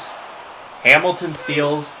 Votto, Hamilton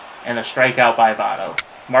steals, and a strikeout by Votto.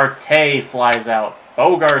 Marte flies out.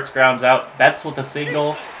 Bogarts grounds out. Betts with a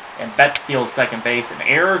single, and Betts steals second base. An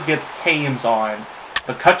error gets Thames on.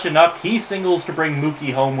 McCutchen up. He singles to bring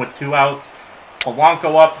Mookie home with 2 outs.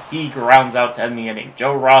 Polanco up, he grounds out to end the inning.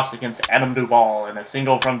 Joe Ross against Adam Duvall, and a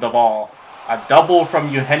single from Duvall. A double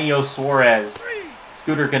from Eugenio Suarez.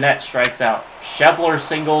 Scooter Gannett strikes out. Schebler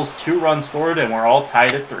singles, 2 runs scored, and we're all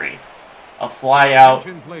tied at 3. A fly out.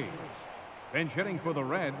 Bench hitting for the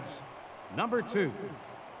Reds, number 2,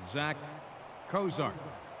 Zach Cozart.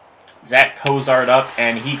 Zach Cozart up,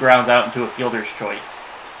 and he grounds out into a fielder's choice.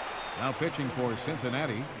 Now pitching for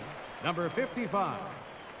Cincinnati, number 55,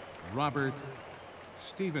 Robert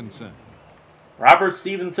Stevenson. Robert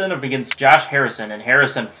Stevenson up against Josh Harrison, and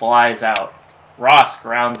Harrison flies out. Ross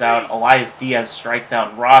grounds out. Elias Diaz strikes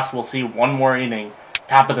out. Ross will see 1 more inning.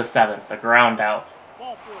 Top of the 7th, a ground out.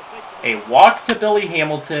 A walk to Billy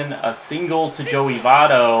Hamilton, a single to Joey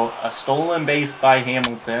Votto, a stolen base by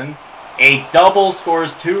Hamilton. A double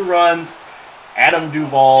scores 2 runs. Adam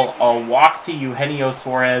Duvall, a walk to Eugenio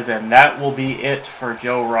Suarez, and that will be it for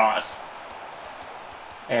Joe Ross.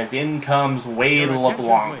 As in comes Wade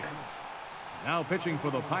LeBlanc. Now pitching for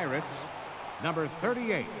the Pirates, number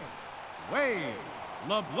 38, Wade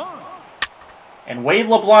LeBlanc. And Wade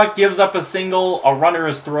LeBlanc gives up a single. A runner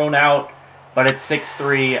is thrown out, but it's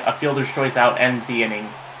 6-3. A fielder's choice out ends the inning.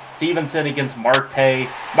 Stevenson against Marte.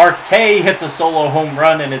 Marte hits a solo home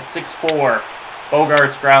run, and it's 6-4.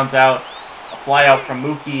 Bogarts grounds out. A fly out from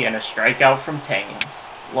Mookie, and a strikeout from Thames.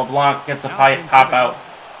 LeBlanc gets a pop out.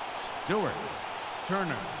 Stewart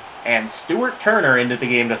Turner. And Stewart Turner into the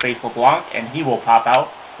game to face LeBlanc, and he will pop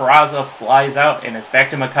out. Peraza flies out, and it's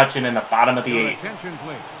back to McCutchen in the bottom of the 8th. Attention,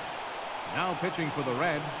 please. Now pitching for the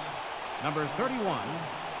Reds, number 31,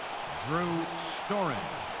 Drew Storen.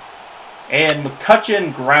 And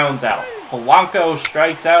McCutchen grounds out. Polanco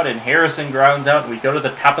strikes out, and Harrison grounds out. And we go to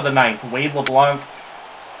the top of the 9th. Wade LeBlanc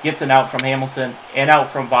gets an out from Hamilton, an out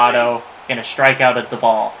from Votto, and a strikeout at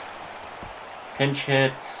Duvall. Pinch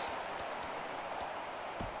hits.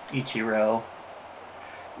 Ichiro.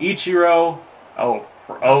 Oh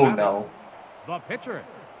no. The pitcher,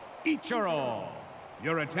 Ichiro.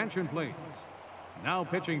 Your attention, please. Now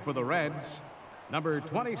pitching for the Reds, number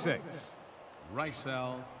 26,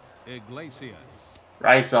 Raisel Iglesias.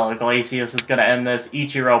 Raisel Iglesias is going to end this.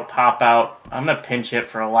 Ichiro pop out. I'm going to pinch hit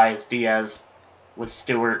for Elias Diaz with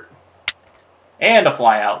Stewart. And a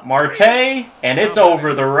fly out. Marte, and it's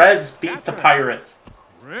over. The Reds beat the Pirates.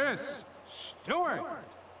 Chris Stewart.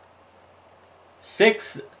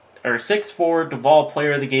 6-4 Duvall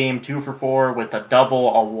player of the game, 2 for 4 with a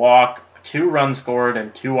double, a walk, 2 runs scored,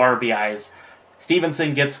 and 2 RBIs.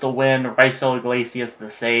 Stevenson gets the win. Raisel Iglesias the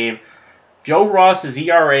save. Joe Ross's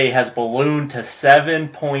ERA has ballooned to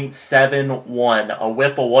 7.71, a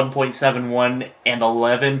whip of 1.71, and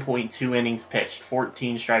 11.2 innings pitched.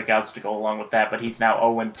 14 strikeouts to go along with that, but he's now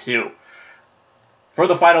 0-2. For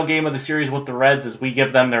the final game of the series with the Reds, as we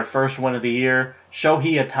give them their first win of the year,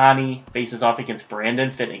 Shohei Ohtani faces off against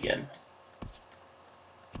Brandon Finnegan.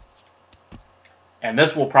 And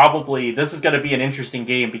this is going to be an interesting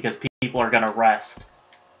game because people are going to rest.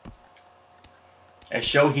 As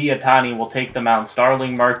Shohei Ohtani will take the mound,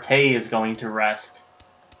 Starling Marte is going to rest.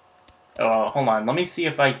 Oh, hold on. Let me see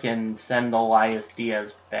if I can send Elias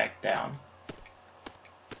Diaz back down.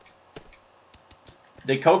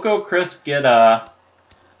 Did Coco Crisp get a...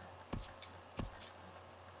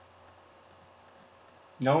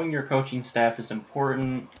 Knowing your coaching staff is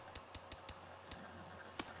important.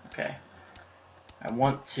 Okay. I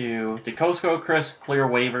want to... Did Coco Crisp clear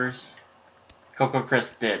waivers? Coco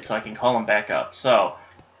Crisp did, so I can call him back up. So,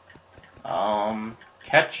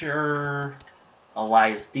 catcher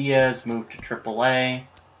Elias Diaz moved to AAA.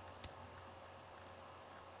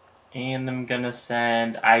 And I'm going to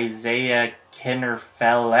send Isaiah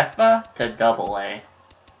Kinnerfelefa to AA.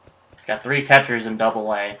 Got 3 catchers in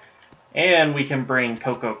AA. And we can bring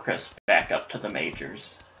Coco Crisp back up to the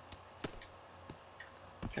majors.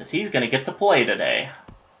 Because he's going to get to play today.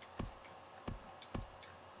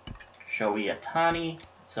 Shohei Ohtani.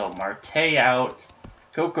 So Marte out.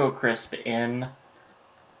 Coco Crisp in.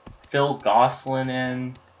 Phil Gosselin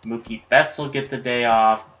in. Mookie Betts will get the day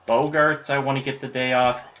off. Bogarts, I want to get the day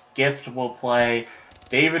off. Gift will play.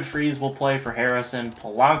 David Freese will play for Harrison.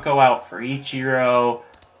 Polanco out for Ichiro.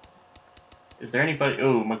 Is there anybody...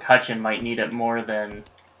 Ooh, McCutchen might need it more than...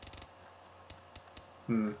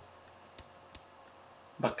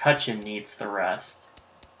 McCutchen needs the rest.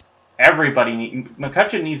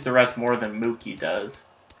 McCutchen needs the rest more than Mookie does.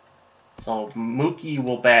 So Mookie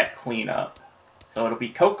will bat cleanup. So it'll be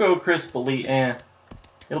Coco Crisp will lead...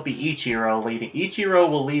 It'll be Ichiro leading. Ichiro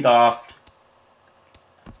will lead off.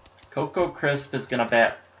 Coco Crisp is going to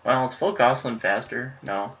bat... Well, is Phil Gosselin faster?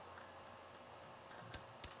 No.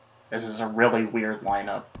 This is a really weird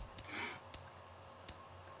lineup.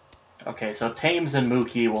 Okay, so Thames and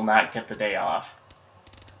Mookie will not get the day off.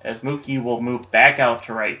 As Mookie will move back out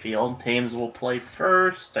to right field. Thames will play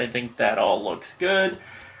first. I think that all looks good.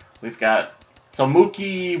 We've got... So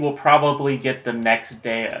Mookie will probably get the next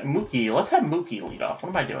day. Mookie, let's have Mookie lead off.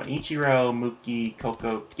 What am I doing? Ichiro, Mookie,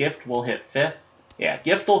 Coco, Gift will hit 5th. Yeah,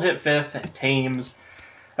 Gift will hit 5th, and Thames.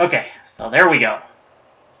 Okay, so there we go.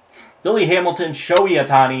 Billy Hamilton, Shohei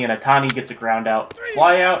Ohtani, and Ohtani gets a ground out,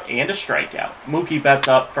 fly out, and a strikeout. Mookie bets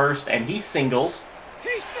up first, and he singles,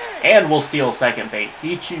 and will steal second base.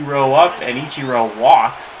 Ichiro up, and Ichiro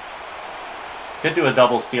walks. Could do a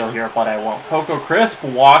double steal here, but I won't. Coco Crisp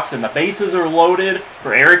walks, and the bases are loaded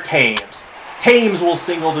for Eric Thames. Thames will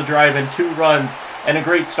single to drive in 2 runs, and a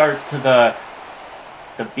great start to the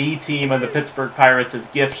B team of the Pittsburgh Pirates as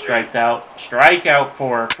Gift strikes out. Strikeout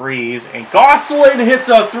for Freese, and Gosselin hits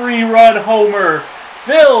a 3-run homer.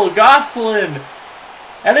 Phil Gosselin,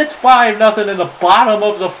 and it's 5-0 in the bottom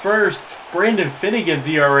of the first. Brandon Finnegan's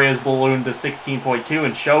ERA is ballooned to 16.2,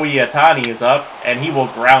 and Shohei Ohtani is up, and he will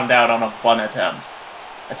ground out on a bunt attempt.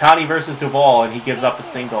 Ohtani versus Duvall, and he gives up a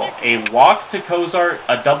single. A walk to Cozart,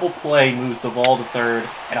 a double play moves Duvall to 3rd,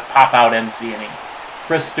 and a pop-out ends the inning.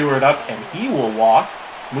 Chris Stewart up, and he will walk.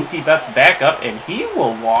 Mookie Betts back up, and he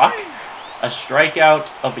will walk. A strikeout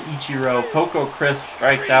of Ichiro. Coco Crisp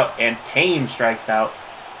strikes out, and Thames strikes out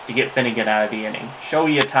to get Finnegan out of the inning.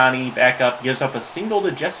 Shohei Ohtani back up, gives up a single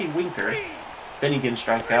to Jesse Winker. Finnegan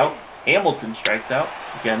strikes out. Hamilton strikes out.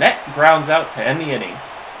 Gannett grounds out to end the inning.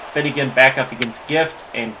 Finnegan back up against Gift,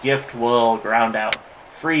 and Gift will ground out.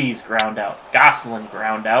 Freese ground out. Gosselin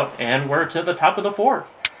ground out, and we're to the top of the 4th.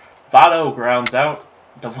 Votto grounds out.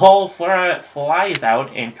 Duvall flies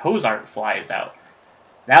out, and Cozart flies out.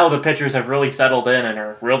 Now the pitchers have really settled in and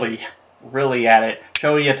are really at it.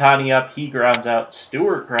 Shohei Ohtani up, he grounds out.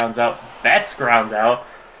 Stewart grounds out. Betts grounds out.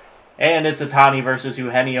 And it's Ohtani versus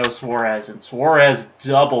Eugenio Suarez, and Suarez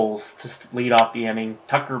doubles to lead off the inning.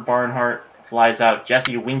 Tucker Barnhart flies out.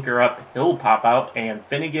 Jesse Winker up, he'll pop out, and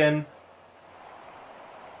Finnegan...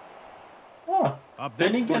 Oh, Up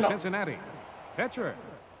Finnegan... next for Cincinnati, pitcher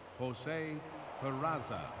Jose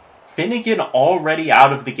Peraza. Finnegan already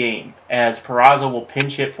out of the game, as Peraza will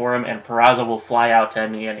pinch hit for him, and Peraza will fly out to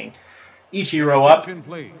end the inning. Ichiro up. Attention,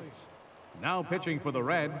 please. Now pitching for the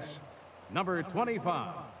Reds, number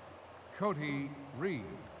 25, Cody Reed.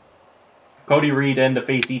 Cody Reed in to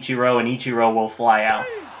face Ichiro, and Ichiro will fly out.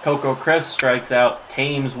 Coco Crisp strikes out.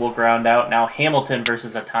 Thames will ground out. Now Hamilton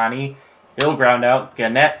versus Ohtani. He'll ground out.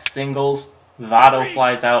 Gannett singles. Votto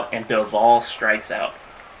flies out, and Duvall strikes out.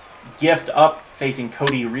 Gift up facing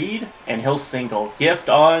Cody Reed, and he'll single. Gift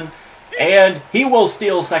on, and he will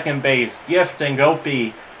steal second base. Gift and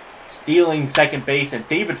Gopi stealing second base, and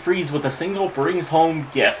David Freese with a single brings home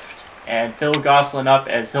Gift. And Phil Gosselin up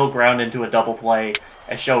as he'll ground into a double play,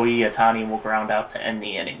 as Shohei Ohtani will ground out to end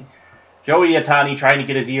the inning. Shohei Ohtani, trying to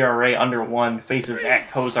get his ERA under 1, faces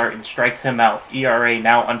Zach Cozart and strikes him out. ERA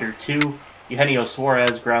now under 2. Eugenio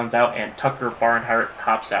Suarez grounds out, and Tucker Barnhart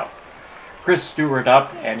tops out. Chris Stewart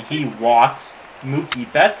up, and he walks.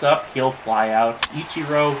 Mookie Betts up. He'll fly out.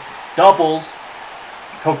 Ichiro doubles.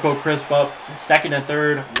 Coco Crisp up, second and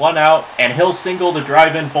third, one out, and he'll single to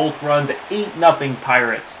drive in both runs. 8-0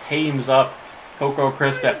 Pirates. Tame's up. Coco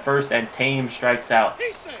Crisp at first, and Tame strikes out.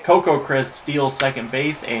 Coco Crisp steals second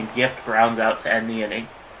base, and Gift grounds out to end the inning.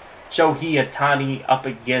 Shohei Ohtani up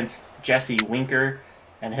against Jesse Winker,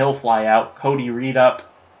 and he'll fly out. Cody Reed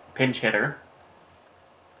up, pinch hitter.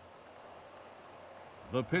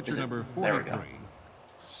 The pitcher number There we 43, go.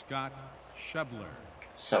 Scott Schebler.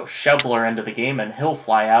 So Schebler into the game, and he'll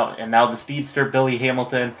fly out. And now the speedster, Billy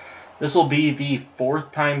Hamilton. This will be the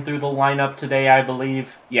fourth time through the lineup today, I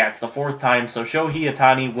believe. Yes, the fourth time. So Shohei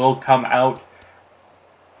Ohtani will come out.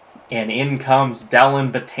 And in comes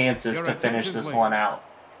Dellin Betances to finish this one out.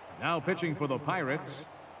 Now pitching for the Pirates,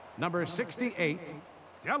 number 68,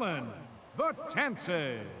 Dellin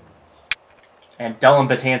Betances. And Dellin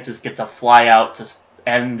Betances gets a fly out to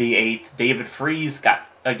end the eighth. David Freese got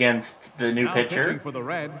against the new Now pitcher. pitching for the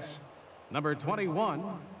Reds, number 21,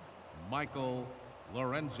 Michael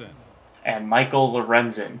Lorenzen. And Michael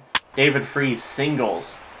Lorenzen. David Freese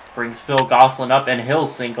singles. Brings Phil Gosselin up, and he'll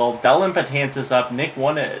single. Dellin Betances up. Nick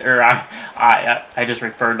won it. Or I just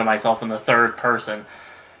referred to myself in the third person.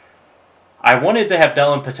 I wanted to have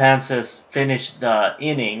Dellin Betances finish the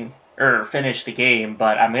inning, or finish the game,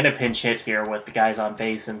 but I'm going to pinch hit here with the guys on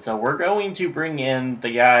base, and so we're going to bring in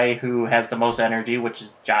the guy who has the most energy, which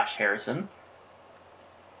is Josh Harrison.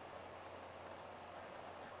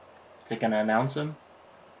 Is it going to announce him?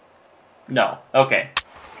 No. Okay.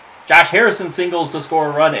 Josh Harrison singles to score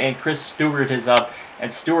a run, and Chris Stewart is up,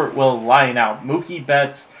 and Stewart will line out. Mookie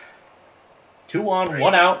Betts, 2 on,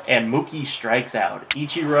 1 out, and Mookie strikes out.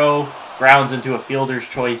 Ichiro grounds into a fielder's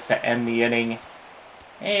choice to end the inning.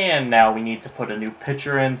 And now we need to put a new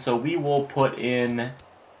pitcher in, so we will put in...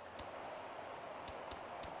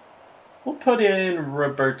 We'll put in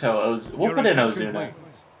Roberto. We'll put in Ozuna.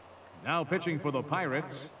 Now pitching for the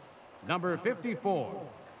Pirates, number 54,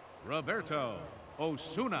 Roberto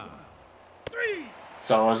Osuna.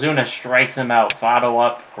 So Ozuna strikes him out. Votto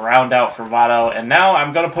up, ground out for Votto, and now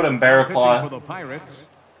I'm going to put in Pitching for Bearclaw. the Pirates,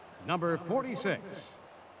 number 46,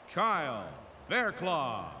 Kyle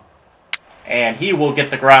Bearclaw. And he will get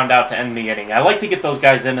the ground out to end the inning. I like to get those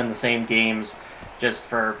guys in the same games just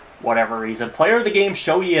for whatever reason. Player of the game,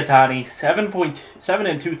 Shohei Ohtani, 7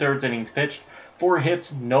 2/3 innings pitched, 4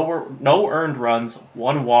 hits, no earned runs,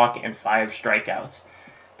 1 walk, and 5 strikeouts.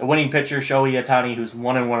 The winning pitcher, Shohei Ohtani, who's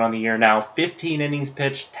 1-1 on the year now, 15 innings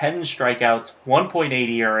pitched, 10 strikeouts, 1.8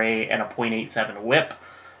 ERA, and a .87 WHIP.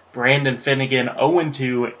 Brandon Finnegan,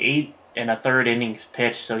 0-2, 8 1/3 innings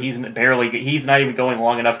pitched, so he's not even going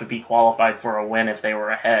long enough to be qualified for a win if they were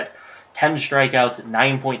ahead. 10 strikeouts,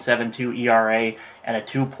 9.72 ERA, and a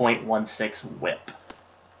 2.16 WHIP.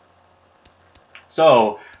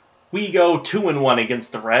 So we go 2-1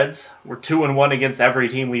 against the Reds. We're 2-1 against every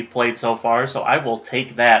team we've played so far, so I will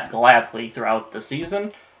take that gladly throughout the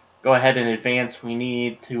season. Go ahead and advance. We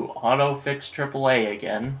need to auto-fix AAA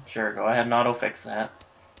again. Sure, go ahead and auto-fix that.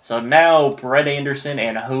 So now, Brett Anderson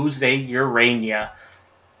and Jose Urania.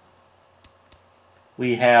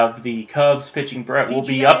 We have the Cubs pitching. Brett will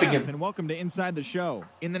be up against... And welcome to Inside the Show.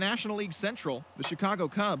 In the National League Central, the Chicago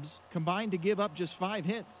Cubs combined to give up just 5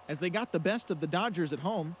 hits as they got the best of the Dodgers at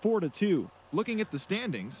home, 4-2. Looking at the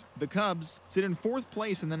standings, the Cubs sit in 4th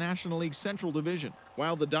place in the National League Central Division,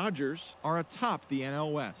 while the Dodgers are atop the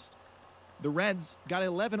NL West. The Reds got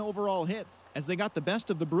 11 overall hits as they got the best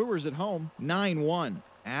of the Brewers at home, 9-1.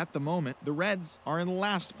 At the moment, the Reds are in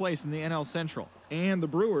last place in the NL Central, and the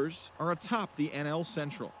Brewers are atop the NL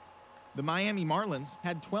Central. The Miami Marlins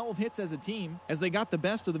had 12 hits as a team as they got the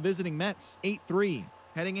best of the visiting Mets, 8-3.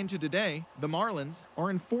 Heading into today, the Marlins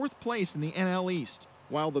are in 4th place in the NL East,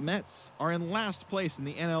 while the Mets are in last place in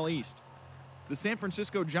the NL East. The San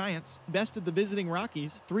Francisco Giants bested the visiting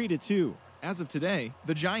Rockies 3-2. As of today,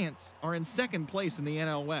 the Giants are in 2nd place in the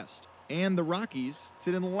NL West, and the Rockies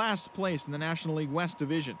sit in last place in the National League West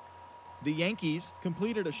Division. The Yankees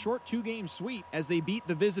completed a short 2-game sweep as they beat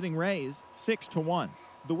the visiting Rays 6-1.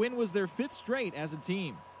 The win was their 5th straight as a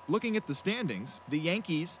team. Looking at the standings, the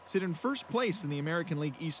Yankees sit in 1st place in the American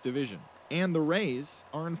League East Division, and the Rays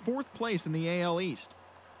are in 4th place in the AL East.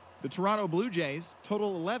 The Toronto Blue Jays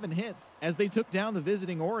total 11 hits as they took down the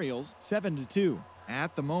visiting Orioles 7-2.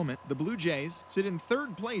 At the moment, the Blue Jays sit in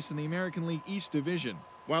 3rd place in the American League East Division,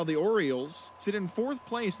 while the Orioles sit in 4th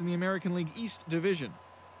place in the American League East Division.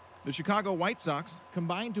 The Chicago White Sox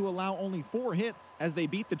combined to allow only 4 hits as they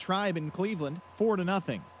beat the Tribe in Cleveland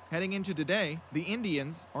 4-0. Heading into today, the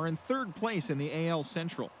Indians are in 3rd place in the AL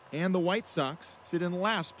Central, and the White Sox sit in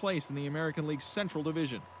last place in the American League Central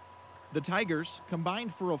Division. The Tigers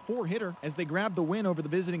combined for a 4-hitter as they grab the win over the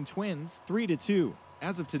visiting Twins 3-2.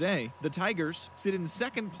 As of today, the Tigers sit in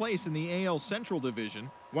second place in the AL Central Division,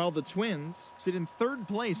 while the Twins sit in third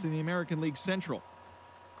place in the American League Central.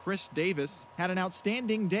 Chris Davis had an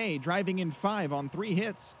outstanding day, driving in 5 on 3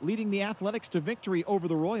 hits, leading the Athletics to victory over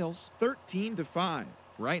the Royals 13-5.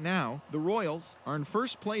 Right now, the Royals are in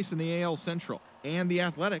first place in the AL Central, and the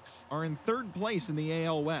Athletics are in third place in the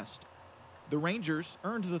AL West. The Rangers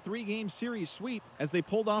earned the 3-game series sweep as they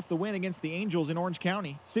pulled off the win against the Angels in Orange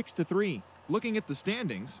County 6-3. Looking at the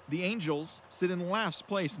standings, the Angels sit in last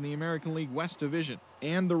place in the American League West Division,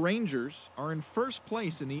 and the Rangers are in first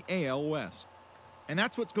place in the AL West. And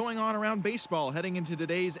that's what's going on around baseball heading into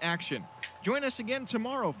today's action. Join us again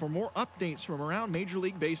tomorrow for more updates from around Major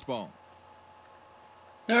League Baseball.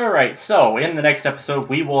 Alright, so in the next episode,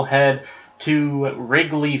 we will head to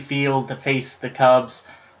Wrigley Field to face the Cubs.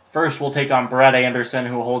 First, we'll take on Brett Anderson,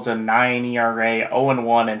 who holds a 9 ERA,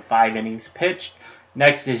 0-1 in 5 innings pitched.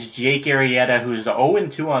 Next is Jake Arrieta, who's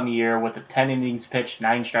 0-2 on the year with a 10 innings pitched,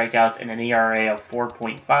 9 strikeouts, and an ERA of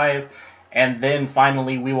 4.5. And then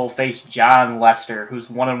finally, we will face John Lester, who's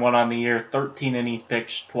 1-1 on the year, 13 innings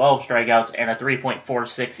pitched, 12 strikeouts, and a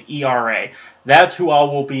 3.46 ERA. That's who I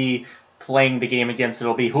will be playing the game against.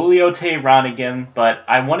 It'll be Julio Teheran again, but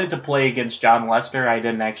I wanted to play against John Lester. I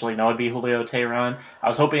didn't actually know it'd be Julio Teheran. I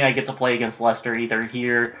was hoping I'd get to play against Lester either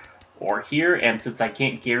here or here, and since I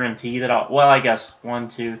can't guarantee that well, I guess 1,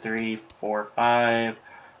 2, 3, 4, 5.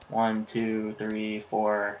 1, 2, 3,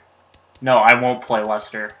 4. No, I won't play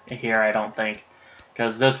Lester here, I don't think,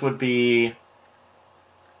 because this would be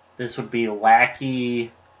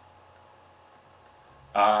Lackey,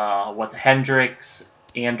 Hendricks,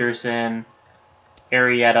 Anderson,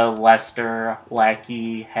 Arrieta, Lester,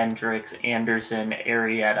 Lackey, Hendricks, Anderson,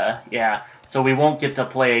 Arrieta. Yeah, so we won't get to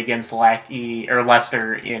play against Lackey or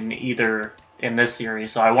Lester in this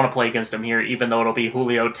series, so I want to play against him here, even though it'll be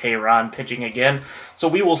Julio Teheran pitching again. So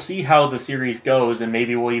we will see how the series goes, and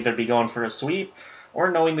maybe we'll either be going for a sweep,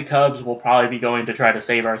 or knowing the Cubs, we'll probably be going to try to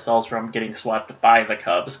save ourselves from getting swept by the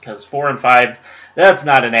Cubs, because 4-5, that's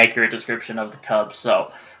not an accurate description of the Cubs,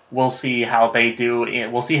 so we'll see how they do.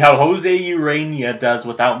 We'll see how Jose Urania does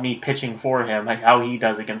without me pitching for him, how he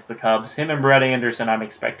does against the Cubs. Him and Brett Anderson, I'm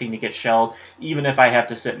expecting to get shelled, even if I have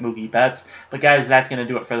to sit Mookie Betts. But guys, that's going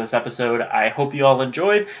to do it for this episode. I hope you all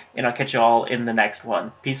enjoyed, and I'll catch you all in the next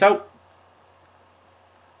one. Peace out.